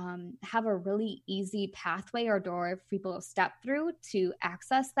have a really easy pathway or door for people to step through to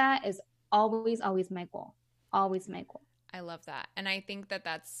access that is always my goal. Always my goal. I love that. And I think that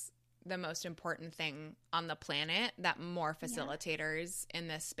that's the most important thing on the planet that more facilitators in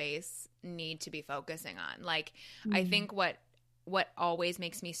this space need to be focusing on. Like, I think what always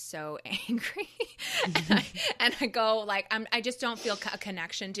makes me so angry and I go like, I just don't feel a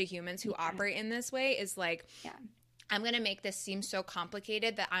connection to humans who operate in this way is like, I'm going to make this seem so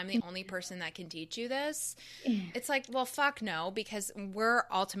complicated that I'm the only person that can teach you this. It's like, well, fuck no, because we're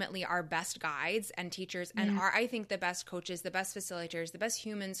ultimately our best guides and teachers and I think the best coaches, the best facilitators, the best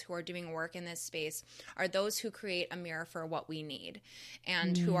humans who are doing work in this space are those who create a mirror for what we need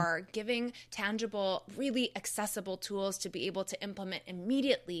and who are giving tangible, really accessible tools to be able to implement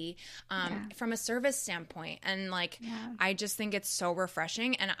immediately from a service standpoint. And like, I just think it's so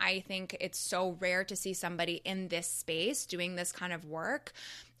refreshing. And I think it's so rare to see somebody in this space doing this kind of work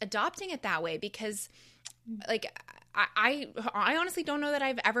adopting it that way, because like I honestly don't know that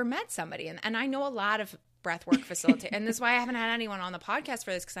I've ever met somebody and I know a lot of breathwork facilitators and this is why I haven't had anyone on the podcast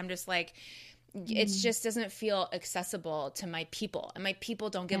for this, because I'm just like, it just doesn't feel accessible to my people, and my people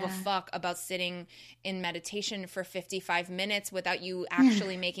don't give a fuck about sitting in meditation for 55 minutes without you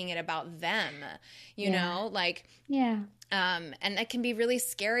actually making it about them, you know, like and it can be really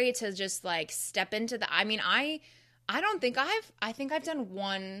scary to just like step into the, I mean, I think I've done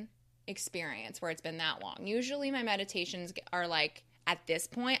one experience where it's been that long. Usually my meditations are like at this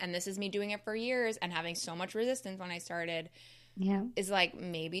point, and this is me doing it for years and having so much resistance when I started, is like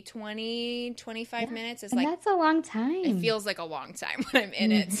maybe 20, 25 minutes. Is like, that's a long time. It feels like a long time when I'm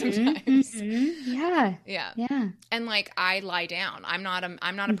in it sometimes. Yeah. And like I lie down. I'm not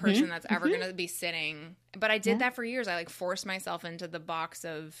a person that's ever going to be sitting, but I did that for years. I like forced myself into the box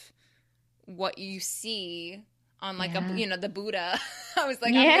of what you see on like a, the Buddha. I was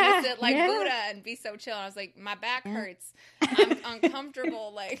like, I'm going to sit like Buddha and be so chill. And I was like, my back hurts. I'm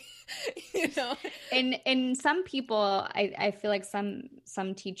uncomfortable. Like, And some people, I feel like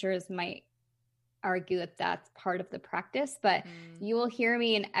some teachers might argue that that's part of the practice, but you will hear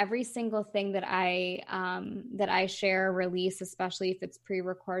me in every single thing that I share or release, especially if it's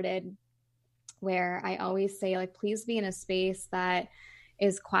pre-recorded, where I always say, like, please be in a space that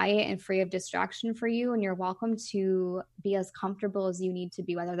is quiet and free of distraction for you. And you're welcome to be as comfortable as you need to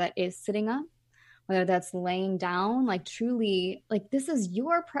be, whether that is sitting up, whether that's laying down, like truly, like this is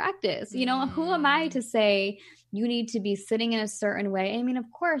your practice. Who am I to say you need to be sitting in a certain way? I mean, of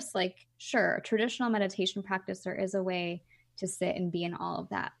course, like, sure, traditional meditation practice, there is a way to sit and be in all of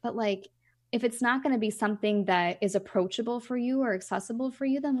that. But like, if it's not going to be something that is approachable for you or accessible for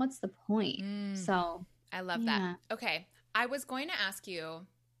you, then what's the point? So I love that. Okay. I was going to ask you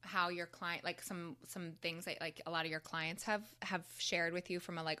how your client, like some things that like a lot of your clients have shared with you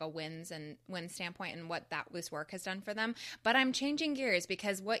from a win standpoint and what this work has done for them. But I'm changing gears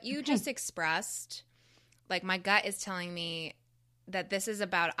because what you just expressed, like my gut is telling me that this is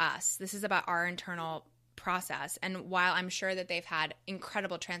about us. This is about our internal process. And while I'm sure that they've had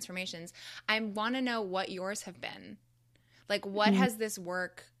incredible transformations, I want to know what yours have been. Like, what has this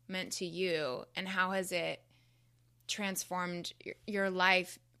work meant to you, and how has it transformed your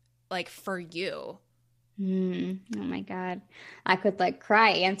life, like, for you? Oh my God. I could like cry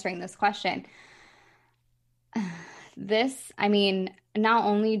answering this question. I mean, not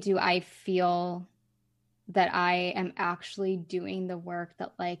only do I feel that I am actually doing the work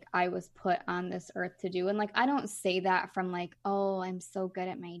that like I was put on this earth to do. And like, I don't say that from like, oh, I'm so good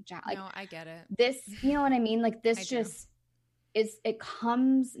at my job. Like, no, I get it. This, you know what I mean? Like this I do. just it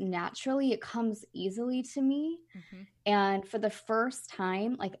comes naturally, it comes easily to me. Mm-hmm. And for the first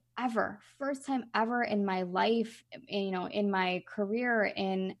time, like first time ever in my life, you know, in my career,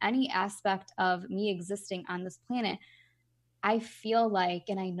 in any aspect of me existing on this planet, I feel like,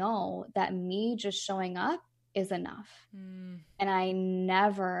 and I know that me just showing up is enough. And I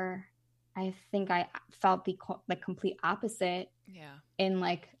think I felt the complete opposite in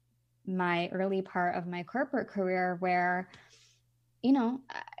like my early part of my corporate career, where, you know,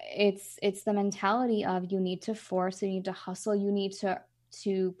 it's the mentality of you need to force, you need to hustle, you need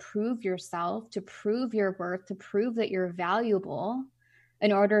to prove yourself, to prove your worth, to prove that you're valuable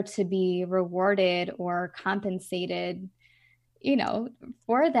in order to be rewarded or compensated, you know,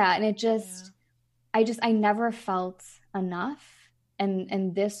 for that. And it just, I never felt enough.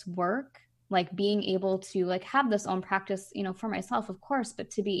 And this work, like being able to like have this own practice, you know, for myself, of course,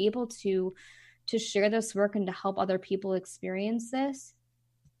 but to be able to share this work and to help other people experience this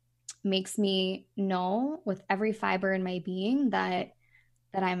makes me know with every fiber in my being that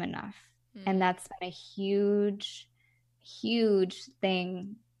I'm enough. And that's been a huge, huge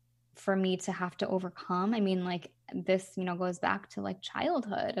thing for me to have to overcome. I mean, like this, you know, goes back to like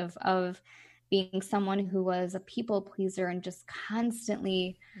childhood of being someone who was a people pleaser and just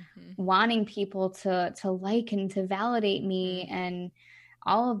constantly wanting people to like and to validate me and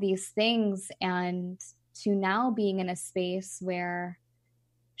all of these things. And to now being in a space where,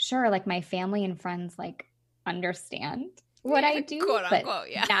 sure, like my family and friends like understand what I do, quote but unquote,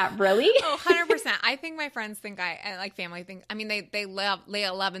 not really. Oh, 100%. I think my friends think and like family think, I mean, they love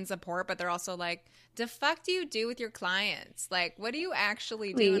and support, but they're also like, the fuck do you do with your clients? Like, what do you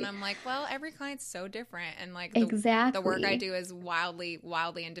actually do? And I'm like, well, every client's so different. And like the work I do is wildly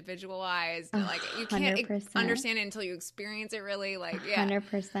individualized. And like, you can't 100%. understand it until you experience it really. Like, yeah.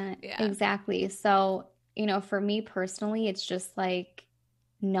 100%. Yeah. Exactly. So, you know, for me personally, it's just like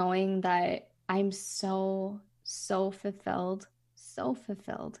knowing that I'm so fulfilled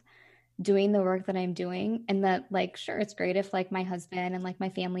doing the work that I'm doing. And that, like, sure, it's great if like my husband and like my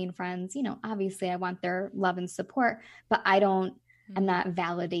family and friends, you know, obviously I want their love and support, but I'm not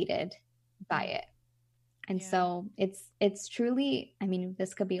validated by it. And so it's truly, I mean,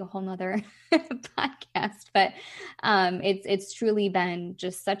 this could be a whole nother podcast, but it's truly been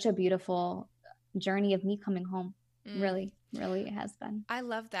just such a beautiful journey of me coming home. Really, really it has been. I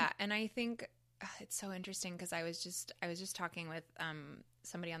love that. And I think it's so interesting because I was just talking with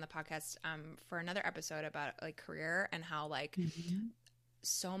somebody on the podcast for another episode about like career and how like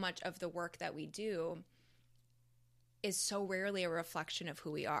so much of the work that we do is so rarely a reflection of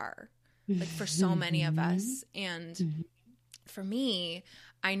who we are, like for so many of us. And for me,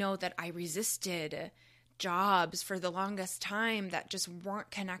 I know that I resisted jobs for the longest time that just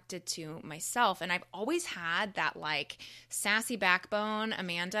weren't connected to myself. And I've always had that like sassy backbone,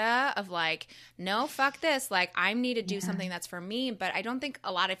 Amanda, of like, no, fuck this. Like I need to do something that's for me. But I don't think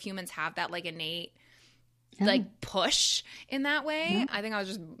a lot of humans have that like innate like push in that way. I think I was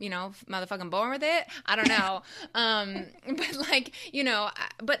just, you know, motherfucking born with it. I don't know. But like, you know,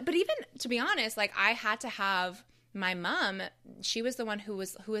 but even to be honest, like I had to have my mom, she was the one who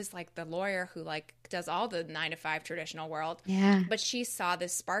is like the lawyer who like does all the 9-to-5 traditional world. Yeah. But she saw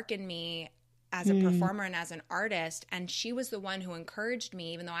this spark in me as a performer and as an artist. And she was the one who encouraged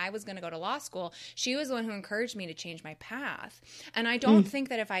me, even though I was going to go to law school, she was the one who encouraged me to change my path. And I don't think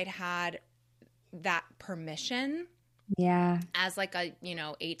that if I'd had that permission as like a, you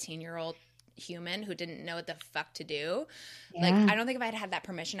know, 18-year-old human who didn't know what the fuck to do. Like, I don't think if I'd had that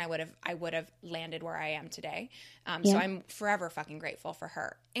permission, I would have landed where I am today. So I'm forever fucking grateful for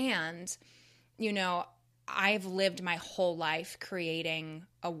her. And, you know, I've lived my whole life creating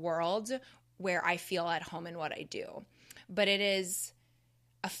a world where I feel at home in what I do. But it is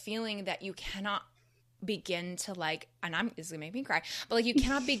a feeling that you cannot begin to like, and this is gonna make me cry, but like you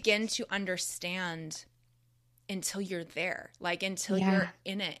cannot begin to understand until you're there, like until you're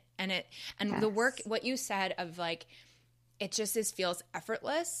in it. And the work, what you said of like, it just feels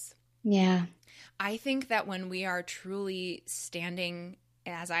effortless. Yeah. I think that when we are truly standing,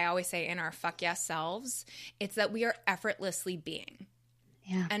 as I always say, in our fuck yes selves, it's that we are effortlessly being.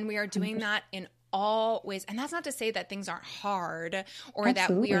 Yeah. And we are doing 100%. That in all ways. And that's not to say that things aren't hard or that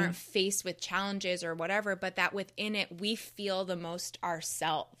we aren't faced with challenges or whatever, but that within it, we feel the most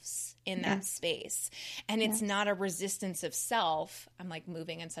ourselves in that space. And it's not a resistance of self. I'm like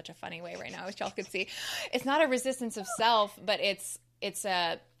moving in such a funny way right now, as y'all could see. It's not a resistance of self, but it's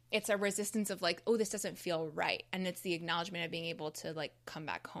a it's a resistance of like, oh, this doesn't feel right. And it's the acknowledgement of being able to like come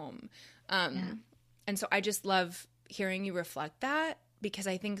back home. And so I just love hearing you reflect that, because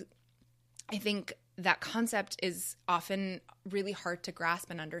I think that concept is often really hard to grasp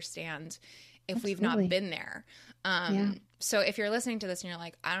and understand if we've not been there. So if you're listening to this and you're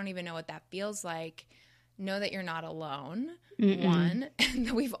like, I don't even know what that feels like, know that you're not alone, one, and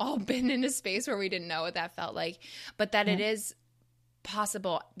that we've all been in a space where we didn't know what that felt like, but that it is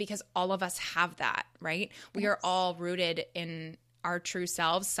possible, because all of us have that, right? We are all rooted in our true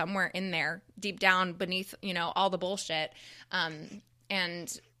selves somewhere in there, deep down beneath, you know, all the bullshit.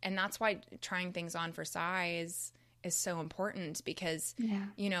 And that's why trying things on for size is so important, because,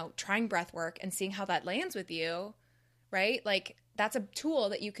 you know, trying breath work and seeing how that lands with you, right? Like, that's a tool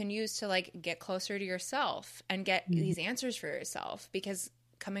that you can use to like get closer to yourself and get these answers for yourself, because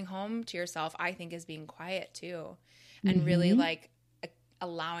coming home to yourself, I think, is being quiet too, and really like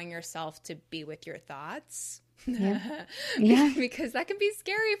allowing yourself to be with your thoughts. Because that can be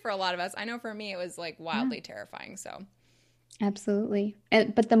scary for a lot of us. I know for me, it was like wildly terrifying. So absolutely.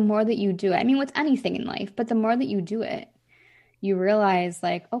 But the more that you do it, I mean, with anything in life, but the more that you do it, you realize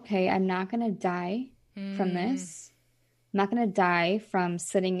like, okay, I'm not going to die from this. I'm not going to die from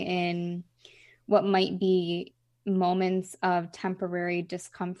sitting in what might be moments of temporary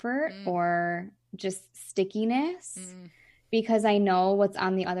discomfort or just stickiness, because I know what's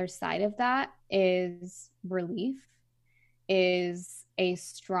on the other side of that is relief, is a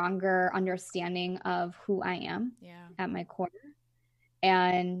stronger understanding of who I am at my core.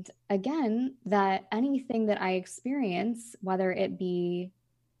 And again, that anything that I experience, whether it be,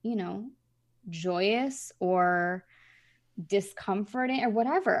 you know, joyous or discomforting or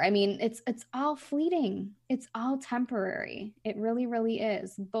whatever, I mean, it's all fleeting. It's all temporary. It really, really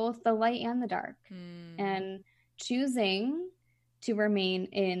is, both the light and the dark. And choosing to remain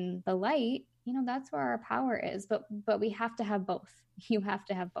in the light, you know, that's where our power is. But we have to have both. You have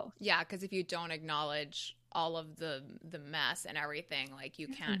to have both. Yeah, because if you don't acknowledge all of the mess and everything, like, you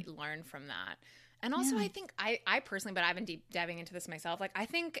can't learn from that. And also, I think I personally, but I've been deep diving into this myself, like, I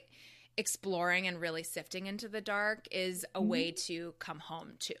think exploring and really sifting into the dark is a way to come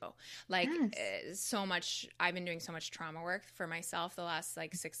home too. Like, so much, I've been doing so much trauma work for myself the last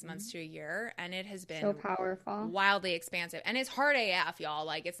like 6 months to a year, and it has been so powerful, wildly expansive, and it's hard AF, y'all.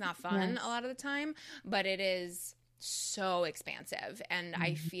 Like, it's not fun a lot of the time, but it is so expansive, and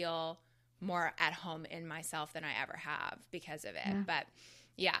I feel more at home in myself than I ever have because of it. But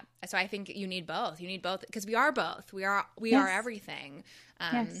yeah, so I think you need both. You need both, because we are both. We are everything.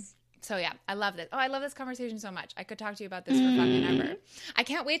 So yeah, I love this. Oh, I love this conversation so much. I could talk to you about this for fucking ever. I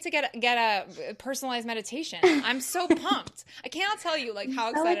can't wait to get a personalized meditation. I'm so pumped. I cannot tell you like how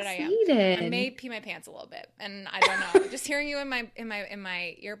excited I am. I may pee my pants a little bit, and I don't know. Just hearing you in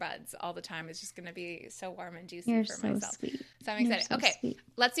my earbuds all the time is just going to be so warm and juicy for myself. Sweet. So I'm excited. So okay, sweet.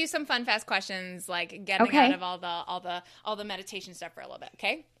 Let's do some fun, fast questions, like getting out of all the meditation stuff for a little bit.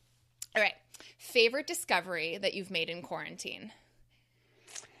 Okay. All right. Favorite discovery that you've made in quarantine?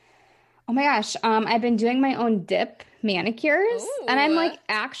 Oh my gosh. I've been doing my own dip manicures. Ooh. And I'm like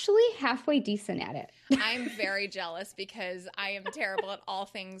actually halfway decent at it. I'm very jealous, because I am terrible at all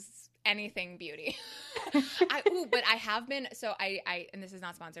things, anything beauty. But I have been, so I and this is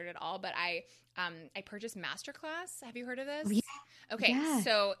not sponsored at all, but I purchased Masterclass. Have you heard of this? Yeah. Okay. Yeah.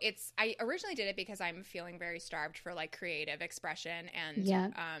 So I originally did it because I'm feeling very starved for like creative expression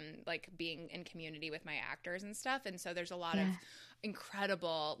and like being in community with my actors and stuff. And so there's a lot of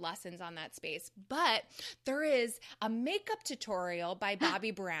incredible lessons on that space, but there is a makeup tutorial by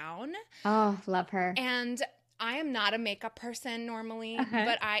Bobbi Brown. Oh, love her. And I am not a makeup person normally,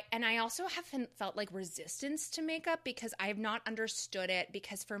 but I also haven't felt like resistance to makeup, because I have not understood it,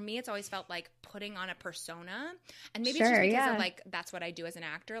 because for me it's always felt like putting on a persona, and maybe it's just because of like that's what I do as an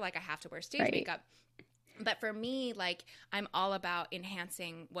actor, like I have to wear stage makeup. But for me, like, I'm all about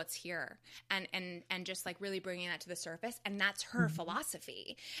enhancing what's here and just like really bringing that to the surface. And that's her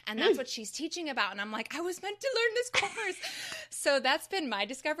philosophy. And that's what she's teaching about. And I'm like, I was meant to learn this course. So that's been my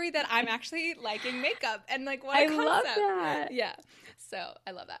discovery, that I'm actually liking makeup, and like, what a concept. Love that. Yeah. So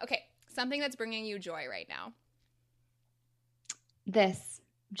I love that. Okay. Something that's bringing you joy right now.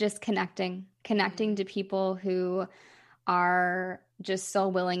 Just connecting to people who are just so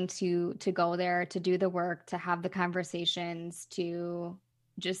willing to go there, to do the work, to have the conversations, to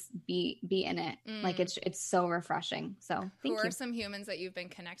just be in it. Like, it's so refreshing. So thank you. Who are some humans that you've been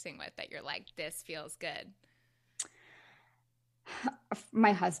connecting with that you're like, this feels good?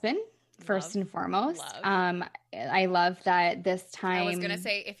 My husband, first Love. and foremost. Love. I love that this time. I was gonna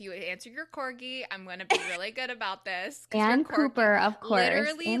say, if you answer your corgi, I'm gonna be really good about this. And your corgi, Cooper, of course.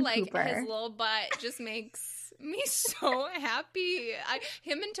 literally, and like Cooper. his little butt just makes me so happy.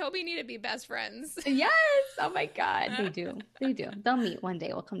 Him and Toby need to be best friends. Yes. Oh my God. They do. They do. They'll meet one day.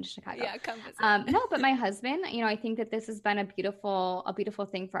 We'll come to Chicago. Yeah, come visit. No, but my husband, I think that this has been a beautiful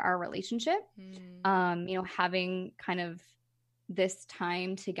thing for our relationship. Having kind of this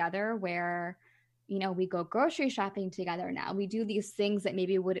time together where, we go grocery shopping together now. We do these things that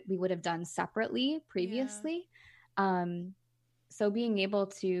maybe we would have done separately previously. Yeah. So being able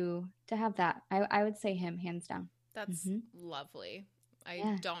to have that, I would say him hands down. That's lovely.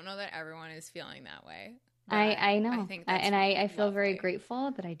 I don't know that everyone is feeling that way. I know. I think that's I feel very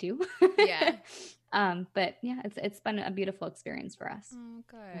grateful that I do. Yeah. But yeah, it's been a beautiful experience for us. Oh,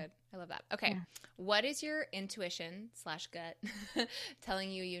 good. Yeah. I love that. Okay. Yeah. What is your intuition / gut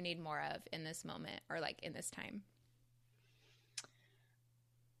telling you need more of in this moment or like in this time?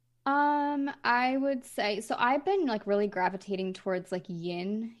 I would say, so I've been like really gravitating towards like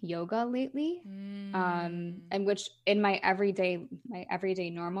yin yoga lately. And which in my everyday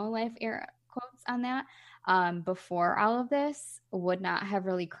normal life air quotes on that, before all of this would not have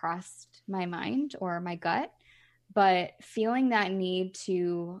really crossed my mind or my gut, but feeling that need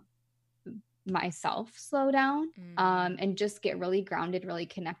to myself slow down, and just get really grounded, really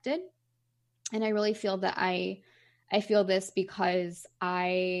connected. And I really feel that I feel this because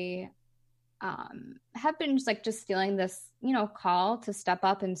I have been just feeling this, call to step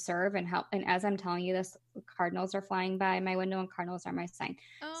up and serve and help. And as I'm telling you this, cardinals are flying by my window and cardinals are my sign.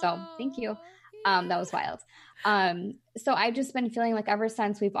 So thank you. Yeah. That was wild. So I've just been feeling like ever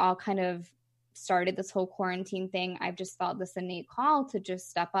since we've all kind of started this whole quarantine thing, I've just felt this innate call to just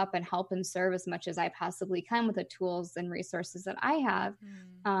step up and help and serve as much as I possibly can with the tools and resources that I have.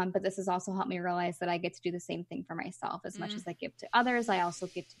 But this has also helped me realize that I get to do the same thing for myself. As much as I give to others, I also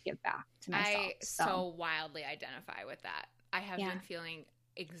get to give back to myself. I so wildly identify with that. I have been feeling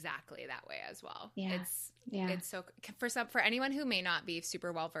exactly that way as well. Yeah. It's so for anyone who may not be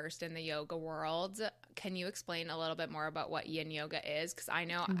super well versed in the yoga world, can you explain a little bit more about what yin yoga is? Because I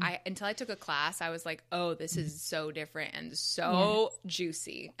know until I took a class, I was like, oh, this is so different and so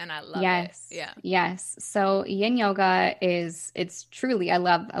juicy, and I love it. Yeah. Yes. So yin yoga it's truly, I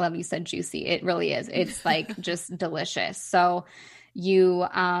love you said juicy. It really is. It's like just delicious. So you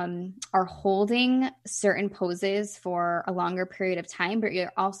are holding certain poses for a longer period of time, but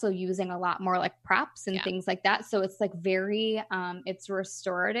you're also using a lot more like props and things like that. So it's like very, it's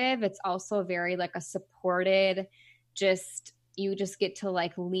restorative. It's also very like a supported, you just get to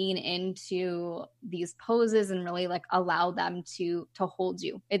like lean into these poses and really like allow them to hold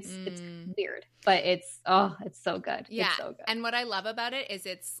you. It's weird, but it's so good. Yeah. It's so good. And what I love about it is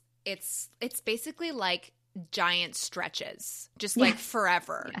it's basically like giant stretches, just like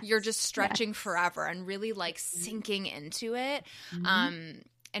forever. Yes. You're just stretching forever and really like sinking into it.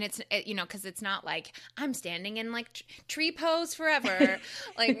 And it's, because it's not like I'm standing in like tree pose forever,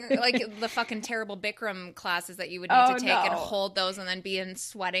 like the fucking terrible Bikram classes that you would need to take and hold those and then be in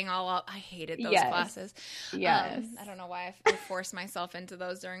sweating all up. I hated those classes. Yes. I don't know why I forced myself into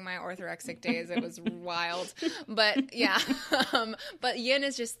those during my orthorexic days. It was wild. But yeah. But yin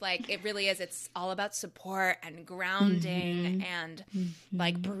is just like, it really is. It's all about support and grounding and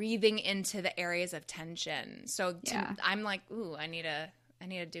like breathing into the areas of tension. So I'm like, ooh, I need to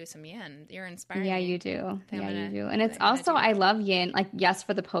do some yin. You're inspiring. Yeah, you do. You do. And it's also, I love yin, like, yes,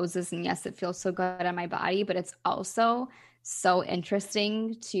 for the poses and yes, it feels so good on my body, but it's also so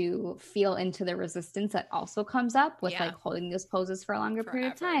interesting to feel into the resistance that also comes up with like holding those poses for a longer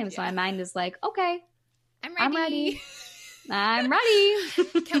period of time. Yeah. So my mind is like, okay, I'm ready. I'm ready.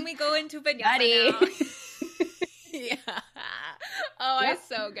 Can we go into vinyasa now? Yeah. Oh, I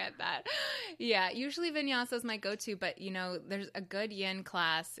so get that. Yeah. Usually vinyasa is my go-to, but there's a good yin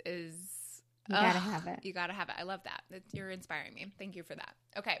class is. You gotta have it. You gotta have it. I love that. You're inspiring me. Thank you for that.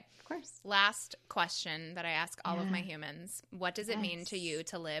 Okay. Of course. Last question that I ask all of my humans. What does it mean to you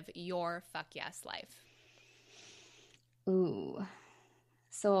to live your fuck yes life? Ooh.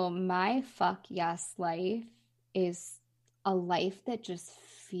 So my fuck yes life is a life that just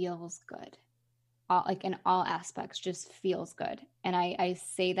feels good. Like in all aspects, just feels good. And I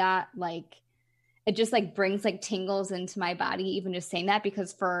say that like it just like brings like tingles into my body, even just saying that,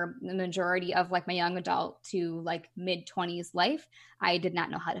 because for the majority of like my young adult to like mid-20s life, I did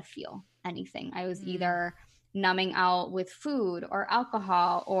not know how to feel anything. I was either numbing out with food or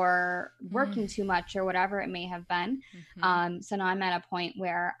alcohol or working too much or whatever it may have been. So now I'm at a point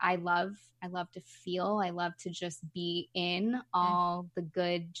where I love to feel, I love to just be in all the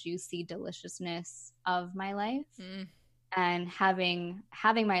good, juicy deliciousness of my life, and having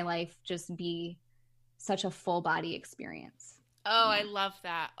my life just be such a full body experience. Oh, I love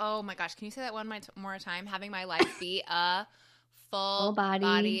that. Oh my gosh. Can you say that one more time? Having my life be a full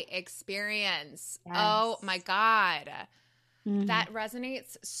body experience. Yes. Oh my God. That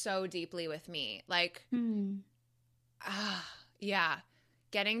resonates so deeply with me. Like, yeah.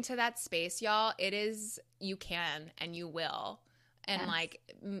 Getting to that space, y'all, it is, you can and you will. And like,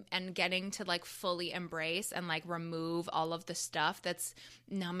 and getting to like fully embrace and like remove all of the stuff that's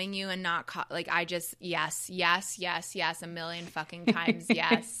numbing you and not like, I just, yes, a million fucking times.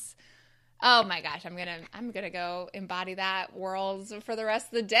 Yes. Oh my gosh. I'm going to go embody that world for the rest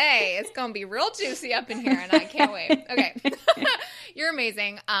of the day. It's going to be real juicy up in here and I can't wait. Okay. You're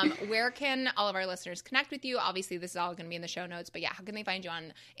amazing. Where can all of our listeners connect with you? Obviously this is all going to be in the show notes, but yeah, how can they find you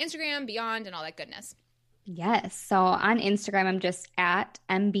on Instagram, Beyond, and all that goodness? Yes. So on Instagram, I'm just at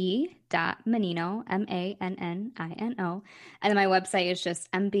mb.menino, MANNINO. And then my website is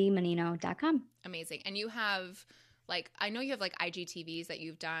just mbmenino.com. Amazing. And you have like, I know you have like IGTVs that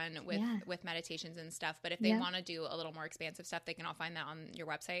you've done with meditations and stuff, but if they want to do a little more expansive stuff, they can all find that on your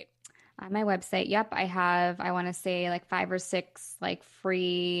website. On my website, yep, I have, I want to say like 5 or 6 like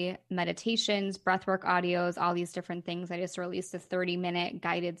free meditations, breathwork audios, all these different things. I just released a 30-minute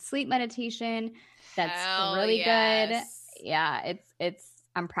guided sleep meditation that's really good. Yeah, it's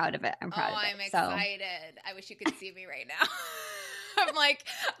I'm proud of it. I'm proud of it. I'm excited. I wish you could see me right now. I'm like,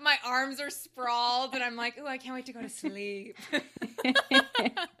 my arms are sprawled and I'm like, oh, I can't wait to go to sleep. I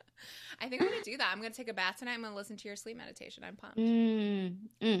think I'm going to do that. I'm going to take a bath tonight. I'm going to listen to your sleep meditation. I'm pumped.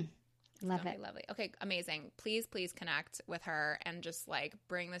 Love it. Lovely. Okay, amazing. Please connect with her and just like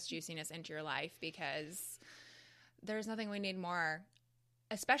bring this juiciness into your life because there's nothing we need more,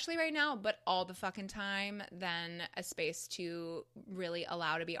 especially right now, but all the fucking time, than a space to really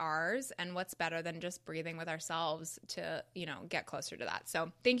allow to be ours. And what's better than just breathing with ourselves to, you know, get closer to that.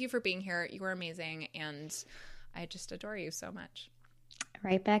 So thank you for being here. You were amazing. And I just adore you so much.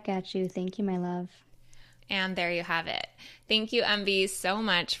 Right back at you. Thank you, my love. And there you have it. Thank you, MB, so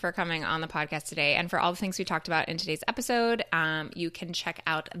much for coming on the podcast today and for all the things we talked about in today's episode. You can check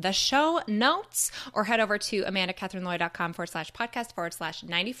out the show notes or head over to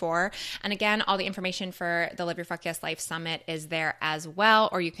amandacatherineloy.com/podcast/94. And again, all the information for the Live Your Fuck Yes Life Summit is there as well.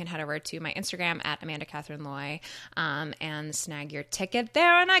 Or you can head over to my Instagram at amandacatherineloy and snag your ticket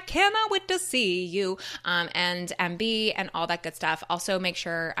there. And I cannot wait to see you and MB and all that good stuff. Also, make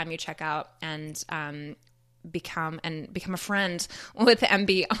sure you check out and become a friend with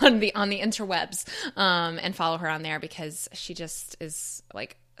MB on the interwebs and follow her on there because she just is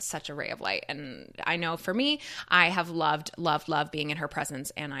like such a ray of light. And I know for me, I have loved being in her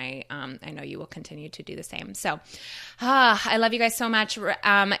presence, and I know you will continue to do the same. So I love you guys so much.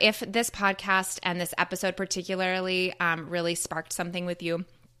 If this podcast and this episode particularly really sparked something with you,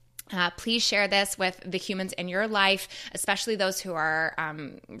 please share this with the humans in your life, especially those who are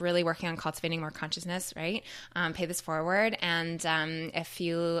really working on cultivating more consciousness, right? Pay this forward. And if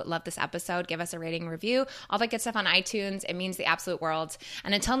you love this episode, give us a rating, review, all that good stuff on iTunes. It means the absolute world.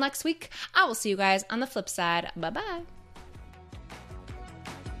 And until next week, I will see you guys on the flip side. Bye-bye.